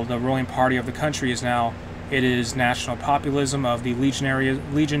 well, the ruling party of the country is now, it is national populism of the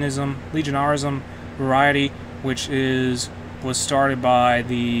legionarism variety, which was started by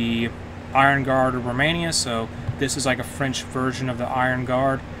the Iron Guard of Romania, so this is like a French version of the Iron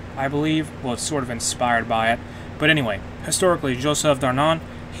Guard, I believe. Well, it's sort of inspired by it. But anyway, historically, Joseph Darnand,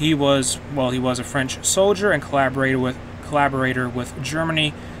 he was a French soldier and collaborator with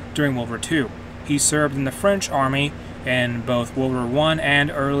Germany during World War II. He served in the French army in both World War I and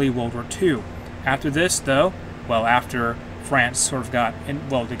early World War II. After this, though, after France sort of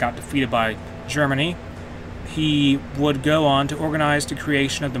they got defeated by Germany, he would go on to organize the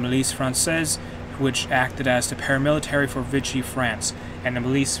creation of the Milice Française, which acted as the paramilitary for Vichy France. And the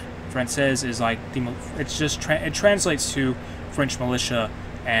Milice Française is like it's just it translates to French militia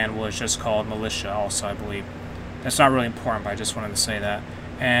and was just called militia also, I believe. That's not really important, but I just wanted to say that.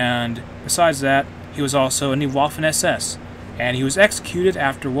 And besides that, he was also in the Waffen-SS, and he was executed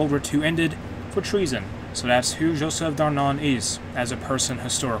after World War II ended for treason. So that's who Joseph Darnon is as a person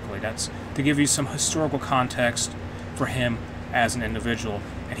historically. That's to give you some historical context for him as an individual.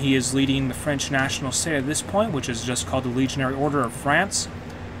 And he is leading the French national state at this point, which is just called the Legionary Order of France.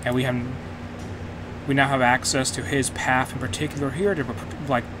 And we now have access to his path in particular here.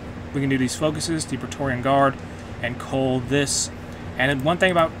 We can do these focuses, the Praetorian Guard, and Cole this. And one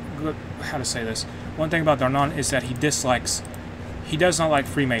thing about Darnon is that he does not like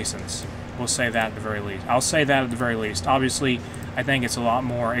Freemasons. We'll say that at the very least. I'll say that at the very least. Obviously, I think it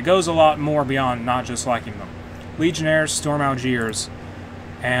goes a lot more beyond not just liking them. Legionnaires storm Algiers,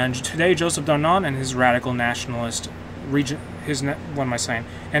 and today Joseph Darnon and his radical nationalist legionary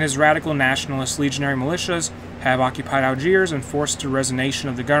militias have occupied Algiers and forced the resignation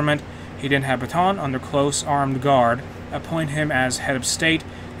of the government. He then had Baton under close armed guard, appoint him as head of state,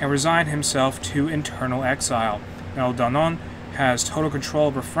 and resign himself to internal exile. Now Darnon has total control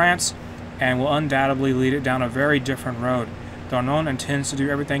over France and will undoubtedly lead it down a very different road. Darnon intends to do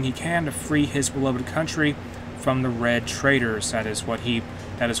everything he can to free his beloved country from the Red Traitors. That is what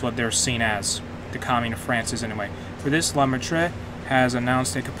they're seen as. The Commune of France is anyway. For this, La Maître has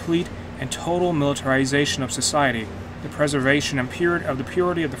announced a complete and total militarization of society, the preservation and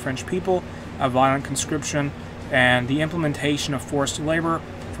purity of the French people, a violent conscription, and the implementation of forced labor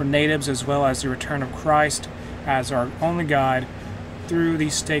for natives, as well as the return of Christ as our only guide through the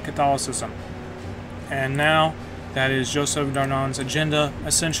state Catholicism. And now, that is Joseph Darnon's agenda,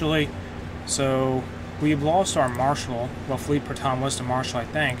 essentially. So, we've lost our marshal. Well, Philippe Pétain was the marshal, I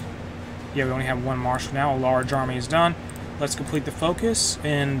think. Yeah, we only have one marshal now. A large army is done. Let's complete the focus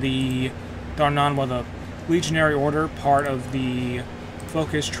in the Darnon, the Legionary Order part of the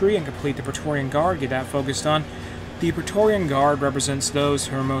focus tree, and complete the Praetorian Guard. Get that focus done. The Praetorian Guard represents those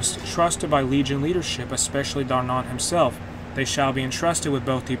who are most trusted by Legion leadership, especially Darnon himself. They shall be entrusted with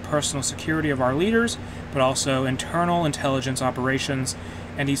both the personal security of our leaders, but also internal intelligence operations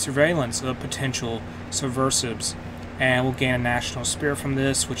and the surveillance of potential subversives. And we'll gain a national spirit from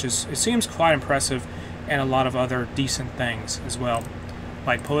this, which it seems quite impressive, and a lot of other decent things as well.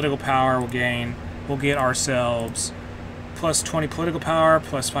 Like political power, we'll get ourselves plus 20 political power,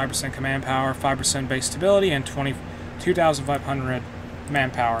 plus 5% command power, 5% base stability, and 2,500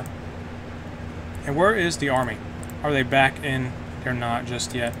 manpower. And where is the army? Are they back in? They're not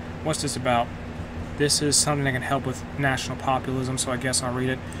just yet. What's this about? This is something that can help with national populism, so I guess I'll read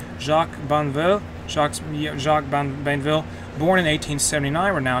it. Jacques Banville, born in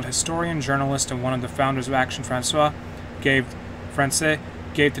 1879, renowned historian, journalist, and one of the founders of Action Française, gave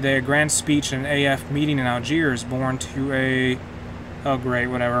today a grand speech in an AF meeting in Algiers, born to a... oh great,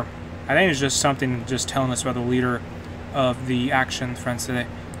 whatever. I think it's just something just telling us about the leader of the Action Française,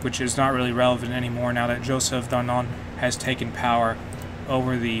 which is not really relevant anymore now that Joseph Darnon has taken power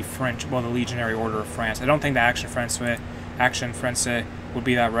over the the Legionary Order of France. I don't think the Action Française would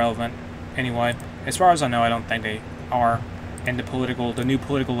be that relevant anyway. As far as I know, I don't think they are in the new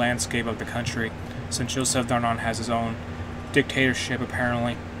political landscape of the country, since Joseph Darnon has his own dictatorship,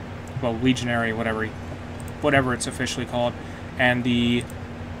 apparently. Well, Legionary, whatever it's officially called. And the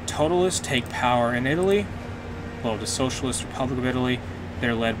Totalists take power in Italy. Well, the Socialist Republic of Italy.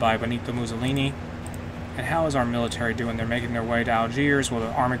 They're led by Benito Mussolini. And how is our military doing? They're making their way to Algiers. Well, the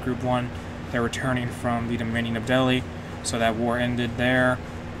Army Group 1, they're returning from the Dominion of Delhi. So that war ended there.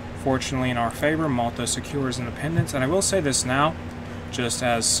 Fortunately, in our favor, Malta secures independence. And I will say this now, just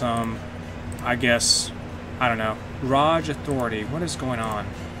as some, I guess, I don't know, Raj authority. What is going on?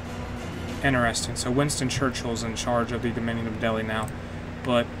 Interesting. So Winston Churchill's in charge of the Dominion of Delhi now.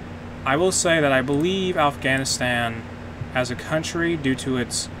 But I will say that I believe Afghanistan as a country, due to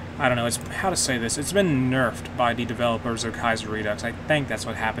its, I don't know, it's how to say this, it's been nerfed by the developers of Kaiserredux. I think that's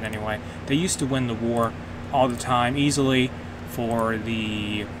what happened anyway. They used to win the war all the time, easily, win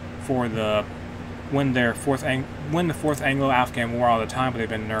the fourth Anglo-Afghan War all the time, but they've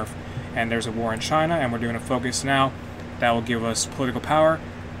been nerfed. And there's a war in China, and we're doing a focus now that will give us political power,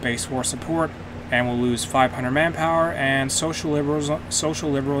 base war support, and we'll lose 500 manpower, and social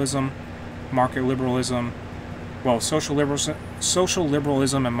liberalism, market liberalism. Well, social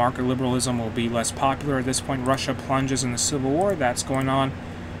liberalism and market liberalism will be less popular at this point. Russia plunges in the civil war, that's going on,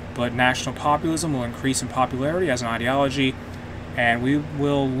 but national populism will increase in popularity as an ideology, and we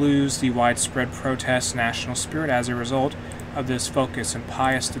will lose the widespread protest national spirit as a result of this focus. And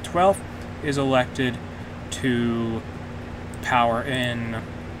Pius XII is elected to power in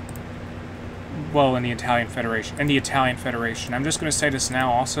well, in the Italian Federation. I'm just going to say this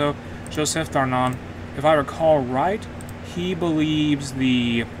now also. Joseph Darnan, if I recall right, he believes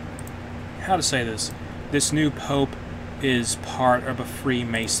how to say this new pope is part of a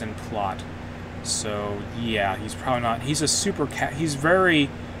Freemason plot. So, yeah, he's probably not, he's he's very,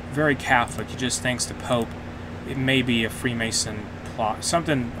 very Catholic. He just thinks the pope, it may be a Freemason plot,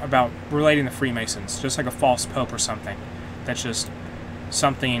 something about relating the Freemasons, just like a false pope or something. That's just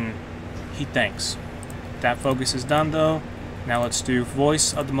something he thinks. That focus is done though. Now let's do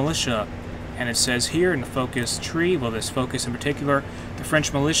voice of the militia. And it says here in the focus tree, well, this focus in particular, the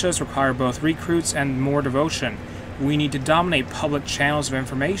French militias require both recruits and more devotion. We need to dominate public channels of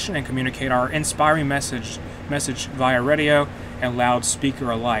information and communicate our inspiring message via radio and loudspeaker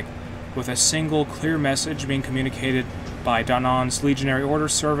alike, with a single clear message being communicated by Darnan's Legionary Order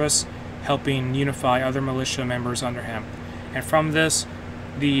service, helping unify other militia members under him. And from this,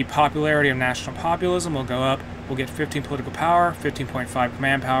 the popularity of national populism will go up. We'll get 15 political power, 15.5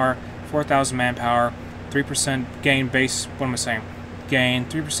 command power, 4,000 manpower, 3% gain base, gain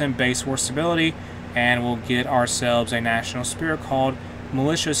 3% base war stability, and we'll get ourselves a national spirit called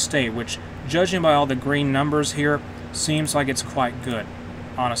Militia State, which, judging by all the green numbers here, seems like it's quite good,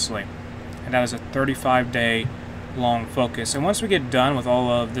 honestly. And that is a 35-day long focus. And once we get done with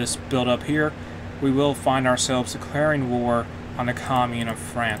all of this build up here, we will find ourselves declaring war on the Commune of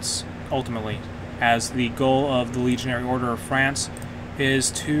France, ultimately, as the goal of the Legionary Order of France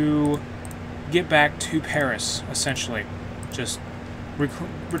is to get back to Paris, essentially. Just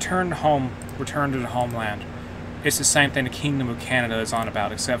return to home, return to the homeland. It's the same thing the Kingdom of Canada is on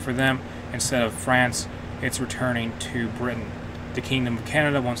about, except for them, instead of France, it's returning to Britain. The Kingdom of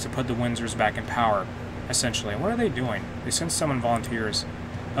Canada wants to put the Windsors back in power, essentially. And what are they doing? They send someone volunteers.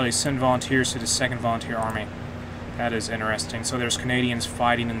 Oh, they send volunteers to the 2nd Volunteer Army. That is interesting. So there's Canadians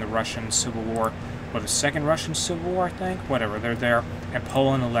fighting in the Russian Civil War. Well, the 2nd Russian Civil War, I think? Whatever, they're there. And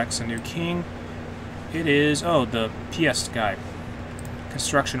Poland elects a new king. It is, oh, the PS guy.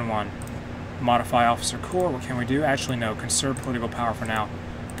 Construction 1. Modify Officer Corps. What can we do? Actually, no. Conserve political power for now.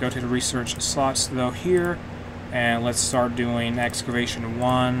 Go to the research slots, though, here. And let's start doing Excavation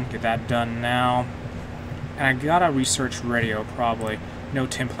 1. Get that done now. And I gotta research radio, probably. No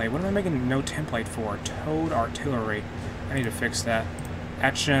template. What am I making no template for? Towed artillery. I need to fix that.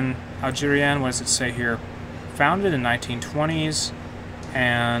 Action Algerian. What does it say here? Founded in 1920s.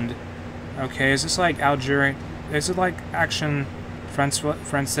 And okay, is this like Algeria? Is it like Action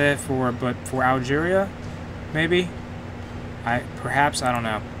Français for Algeria? Maybe. Perhaps, I don't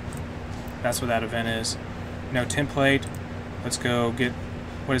know. That's what that event is. No template. Let's go get.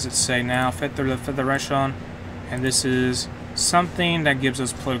 What does it say now? Federation. And this is something that gives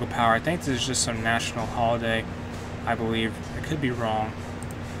us political power. I think this is just some national holiday, I believe. I could be wrong,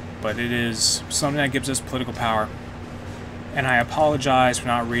 but it is something that gives us political power. And I apologize for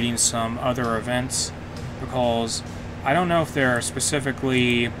not reading some other events, because I don't know if they're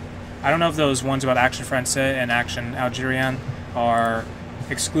specifically, I don't know if those ones about Action Français and Action Algerian are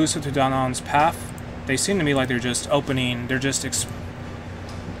exclusive to Darnan's path. They seem to me like they're just opening, they're just,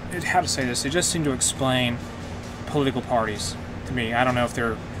 how to say this, they just seem to explain political parties to me. I don't know if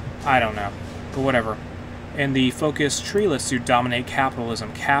they're, I don't know, but whatever. In the focus tree, let's do dominate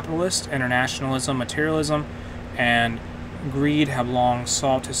capitalism. Capitalist, internationalism, materialism, and greed have long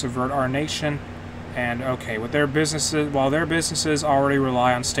sought to subvert our nation. And okay, with their businesses, while their businesses already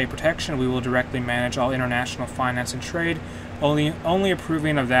rely on state protection, we will directly manage all international finance and trade, only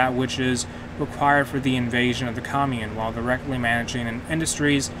approving of that which is required for the invasion of the commune, while directly managing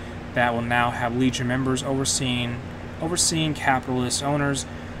industries that will now have Legion members overseeing capitalist owners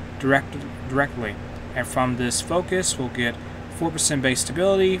directly. And from this focus, we'll get 4% base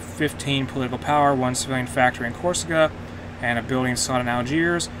stability, 15 political power, 1 civilian factory in Corsica, and a building sought in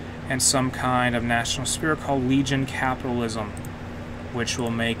Algiers, and some kind of national spirit called Legion Capitalism, which will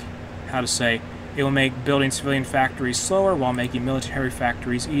make, how to say, it will make building civilian factories slower while making military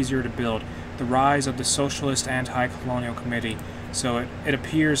factories easier to build. The rise of the Socialist Anti-Colonial Committee. So it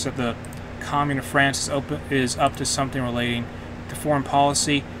appears that the Commune of France is up to something relating to foreign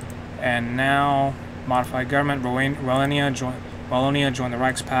policy, and now modified government. Wallonia joined the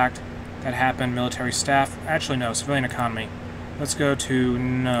Reichspakt. That happened. Military staff. Actually, no. Civilian economy. Let's go to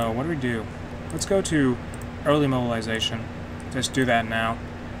no. What do we do? Let's go to early mobilization. Let's do that now.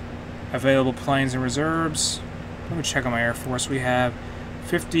 Available planes and reserves. Let me check on my Air Force. We have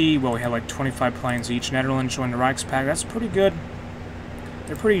 50. Well, we have like 25 planes each. Netherlands joined the Reichspakt. That's pretty good.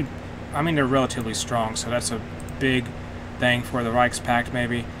 They're pretty. I mean, they're relatively strong, so that's a big thing for the Reichspakt,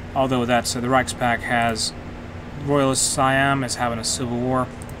 maybe. Although that's the Reichspakt has Royalist Siam is having a civil war.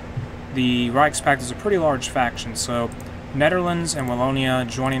 The Reichspakt is a pretty large faction, so Netherlands and Wallonia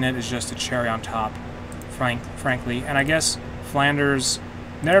joining it is just a cherry on top, frankly. And I guess Flanders,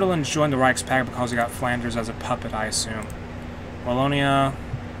 Netherlands joined the Reichspakt because they got Flanders as a puppet, I assume. Wallonia,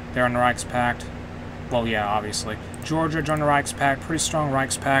 they're in the Reichspakt. Well, yeah, obviously. Georgia joined the Reichspakt, pretty strong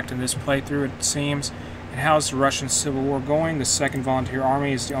Reichspakt in this playthrough, it seems. And how's the Russian Civil War going? The Second Volunteer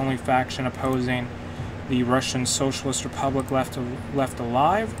Army is the only faction opposing the Russian Socialist Republic left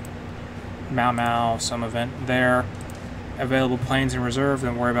alive. Mau Mau, some event there. Available planes in reserve,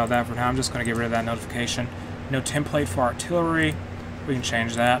 don't worry about that for now. I'm just going to get rid of that notification. No template for artillery. We can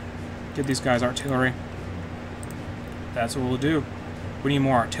change that. Get these guys artillery. That's what we'll do. We need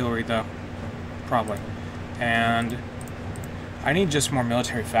more artillery, though. Probably. And I need just more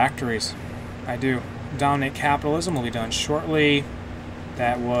military factories. I do. Dominate capitalism will be done shortly.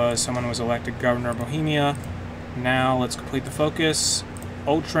 That was someone who was elected governor of Bohemia. Now let's complete the focus.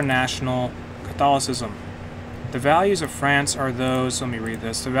 Ultranational Catholicism. The values of France are those, let me read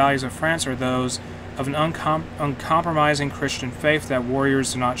this. The values of France are those of an uncompromising Christian faith that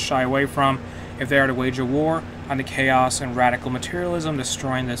warriors do not shy away from if they are to wage a war on the chaos and radical materialism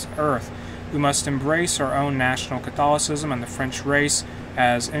destroying this earth. We must embrace our own national Catholicism and the French race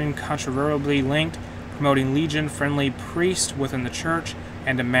as incontrovertibly linked, promoting legion-friendly priests within the church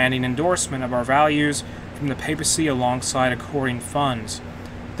and demanding endorsement of our values from the papacy alongside according funds.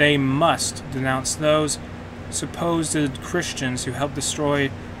 They must denounce those supposed Christians who helped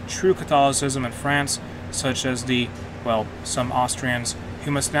destroy true Catholicism in France, such as some Austrians,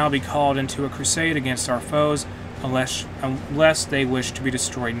 who must now be called into a crusade against our foes unless they wish to be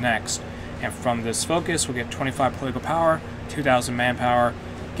destroyed next. And from this focus, we'll get 25 political power, 2,000 manpower,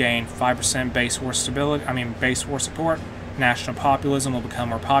 gain 5% base war support, national populism will become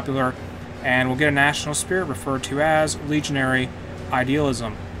more popular, and we'll get a national spirit referred to as Legionary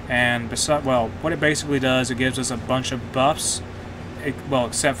idealism. And what it basically does, it gives us a bunch of buffs,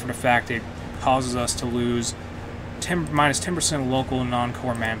 except for the fact it causes us to lose minus 10% local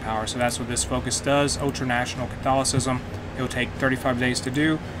non-core manpower. So that's what this focus does. Ultranational Catholicism. It will take 35 days to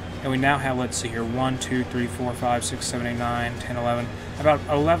do. And we now have, let's see here, 1, 2, 3, 4, 5, 6, 7, 8, 9, 10, 11. About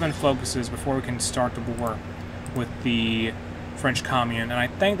 11 focuses before we can start the war with the French Commune. And I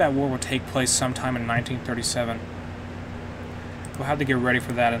think that war will take place sometime in 1937. We'll have to get ready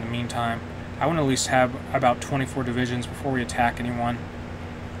for that in the meantime. I want to at least have about 24 divisions before we attack anyone.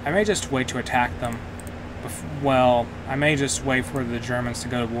 I may just wait to attack them. I may just wait for the Germans to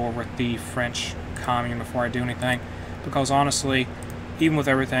go to war with the French Commune before I do anything. Because honestly, even with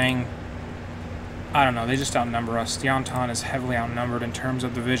everything, I don't know, they just outnumber us. The Entente is heavily outnumbered in terms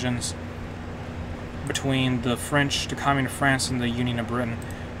of divisions between the French, the Commune of France, and the Union of Britain.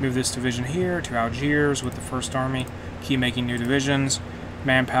 Move this division here to Algiers with the First Army. Keep making new divisions.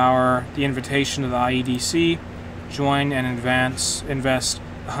 Manpower, the invitation to the IEDC. Join and invest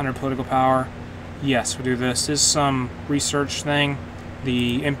 100 political power. Yes, we'll do this. This is some research thing.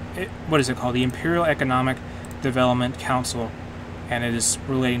 What is it called? The Imperial Economic Development Council. And it is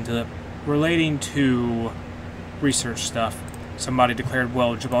relating to research stuff. Somebody declared,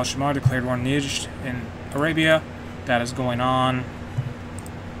 Jabal Shammar declared war on Najd in Arabia. That is going on.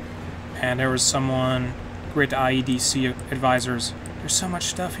 And there was someone, great IEDC advisors. There's so much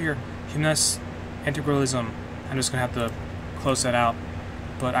stuff here. Humanist integralism. I'm just going to have to close that out.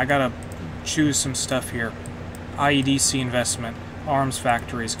 But I got to choose some stuff here. IEDC investment. Arms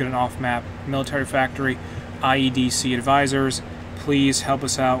factories. Get an off-map military factory. IEDC advisors. Please help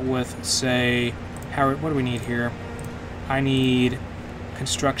us out with, say, what do we need here? I need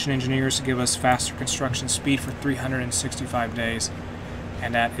construction engineers to give us faster construction speed for 365 days.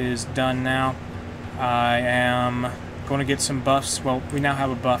 And that is done now. I am going to get some buffs. Well, we now have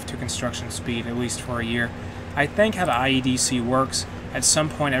a buff to construction speed, at least for a year. I think how the IEDC works, at some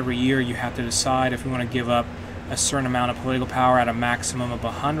point every year you have to decide if you want to give up a certain amount of political power at a maximum of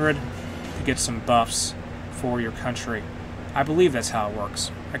 100 to get some buffs for your country. I believe that's how it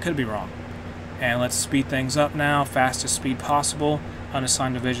works. I could be wrong. And let's speed things up now, fastest speed possible.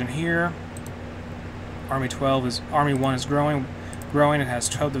 Unassigned division here. Army 1 is growing. It has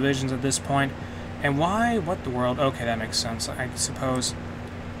 12 divisions at this point. And why? What the world? Okay, that makes sense, I suppose.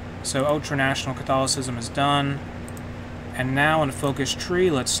 So ultranational Catholicism is done. And now in the focus tree,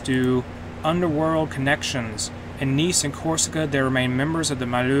 let's do underworld connections. In Nice and Corsica, there remain members of the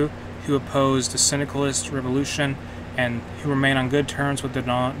Malus who opposed the syndicalist revolution and who remain on good terms with the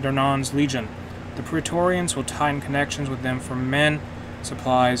Dernon's Legion. The Praetorians will tighten connections with them for men,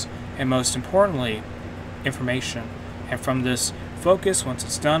 supplies, and most importantly, information. And from this focus, once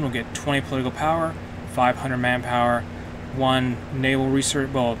it's done, we'll get 20 political power, 500 manpower, 1 naval research,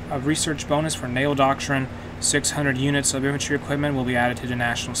 well, a research bonus for naval doctrine. 600 units of infantry equipment will be added to the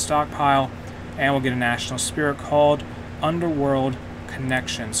national stockpile, and we'll get a national spirit called Underworld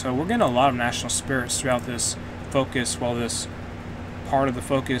Connection. So we're getting a lot of national spirits throughout this focus, well, this part of the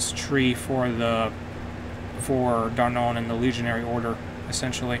focus tree for Darnon and the Legionary Order,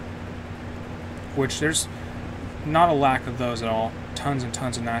 essentially. Which there's not a lack of those at all. Tons and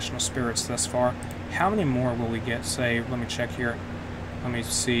tons of national spirits thus far. How many more will we get? Say, let me check here. Let me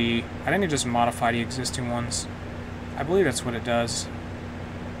see. I think it just modify the existing ones. I believe that's what it does.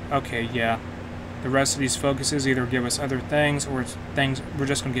 Okay, yeah. The rest of these focuses either give us other things, or it's things we're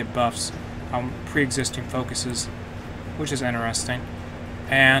just going to get buffs on pre-existing focuses, which is interesting.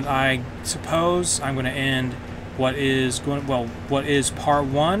 And I suppose I'm going to end what is part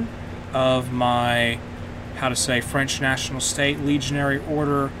 1 of my, how to say, French National State Legionary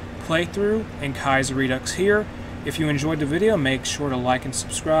Order playthrough in Kaiserredux here. If you enjoyed the video, make sure to like and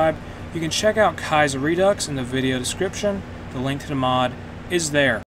subscribe. You can check out Kaiserredux in the video description. The link to the mod is there.